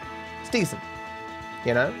 yeah, it's decent,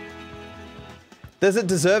 you know? Does it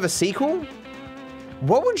deserve a sequel?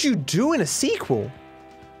 What would you do in a sequel?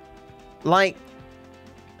 Like,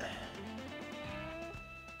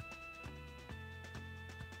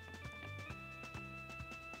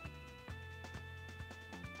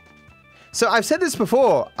 so I've said this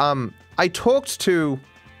before. I talked to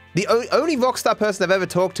the only Rockstar person I've ever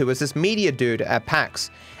talked to was this media dude at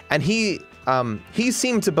PAX, and he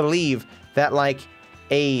seemed to believe that like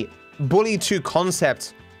a Bully 2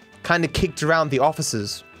 concept kind of kicked around the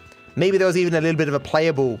offices. Maybe there was even a little bit of a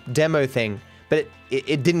playable demo thing, but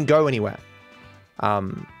it didn't go anywhere.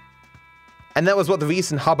 And that was what the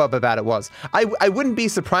recent hubbub about it was. I wouldn't be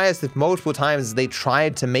surprised if multiple times they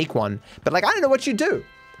tried to make one, but like, I don't know what you do.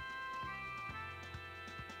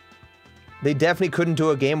 They definitely couldn't do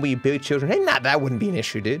a game where you build children. Hey, nah, that wouldn't be an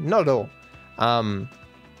issue, dude. Not at all.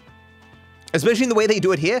 Especially in the way they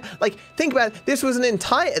do it here. Like, think about it. This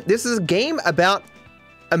is a game about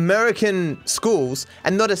American schools,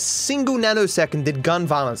 and not a single nanosecond did gun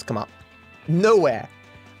violence come up. Nowhere.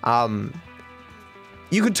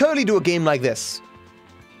 You could totally do a game like this.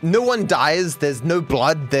 No one dies, there's no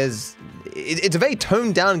blood, it's a very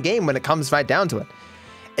toned down game when it comes right down to it.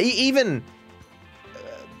 Even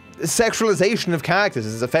sexualization of characters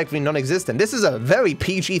is effectively non-existent. This is a very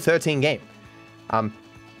PG-13 game.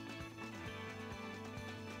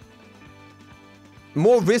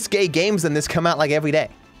 More risque games than this come out like every day.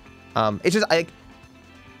 It's just like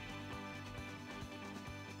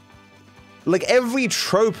every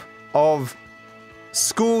trope of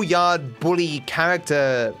schoolyard bully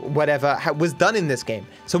character, whatever, was done in this game.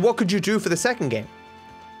 So what could you do for the second game?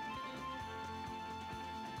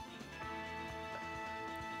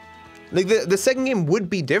 Like the second game would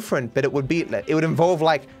be different, but it would involve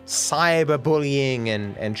like cyberbullying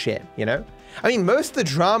and shit, you know? I mean, most of the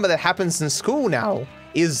drama that happens in school now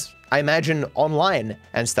is, I imagine, online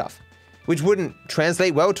and stuff, which wouldn't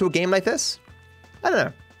translate well to a game like this. I don't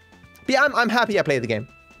know. But yeah, I'm happy I played the game.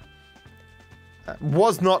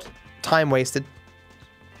 Was not time wasted.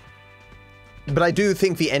 But I do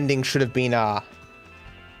think the ending should have been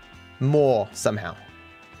more somehow.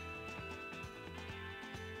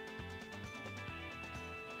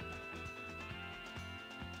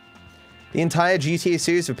 The entire GTA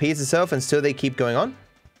series repeats itself and still they keep going on?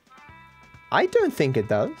 I don't think it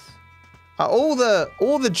does. All the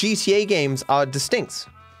GTA games are distinct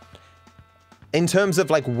in terms of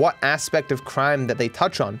like what aspect of crime that they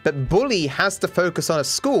touch on. But Bully has to focus on a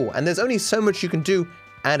school, and there's only so much you can do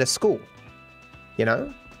at a school, you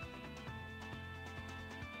know?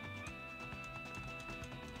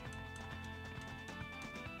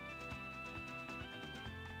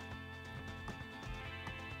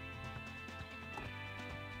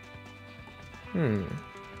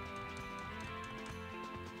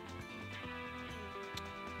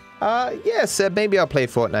 Yes, maybe I'll play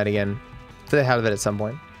Fortnite again. For the hell of it at some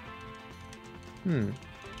point.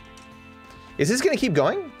 Is this gonna keep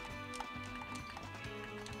going?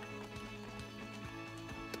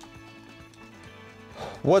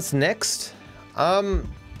 What's next?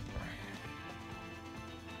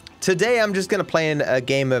 Today I'm just gonna play in a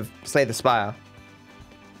game of Slay the Spire.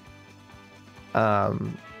 But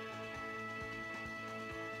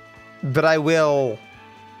I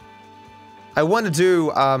want to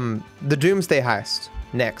do the Doomsday Heist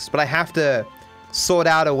next, but I have to sort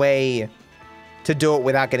out a way to do it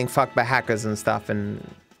without getting fucked by hackers and stuff, and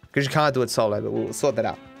because you can't do it solo, but we'll sort that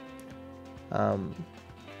out.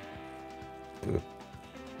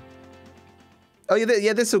 Oh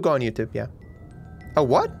yeah, this will go on YouTube. Yeah. Oh,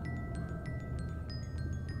 what?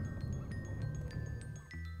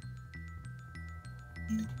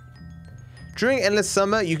 During Endless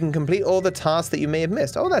Summer, you can complete all the tasks that you may have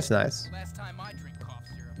missed. Oh, that's nice. Last time I drink cough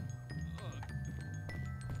syrup.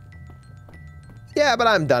 Yeah, but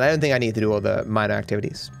I'm done. I don't think I need to do all the minor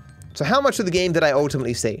activities. So how much of the game did I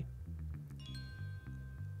ultimately see?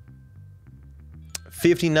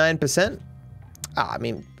 59%? I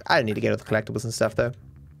mean, I don't need to get all the collectibles and stuff, though.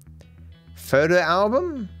 Photo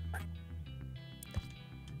album?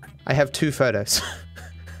 I have 2 photos.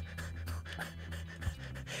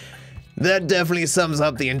 That definitely sums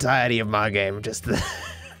up the entirety of my game. Just the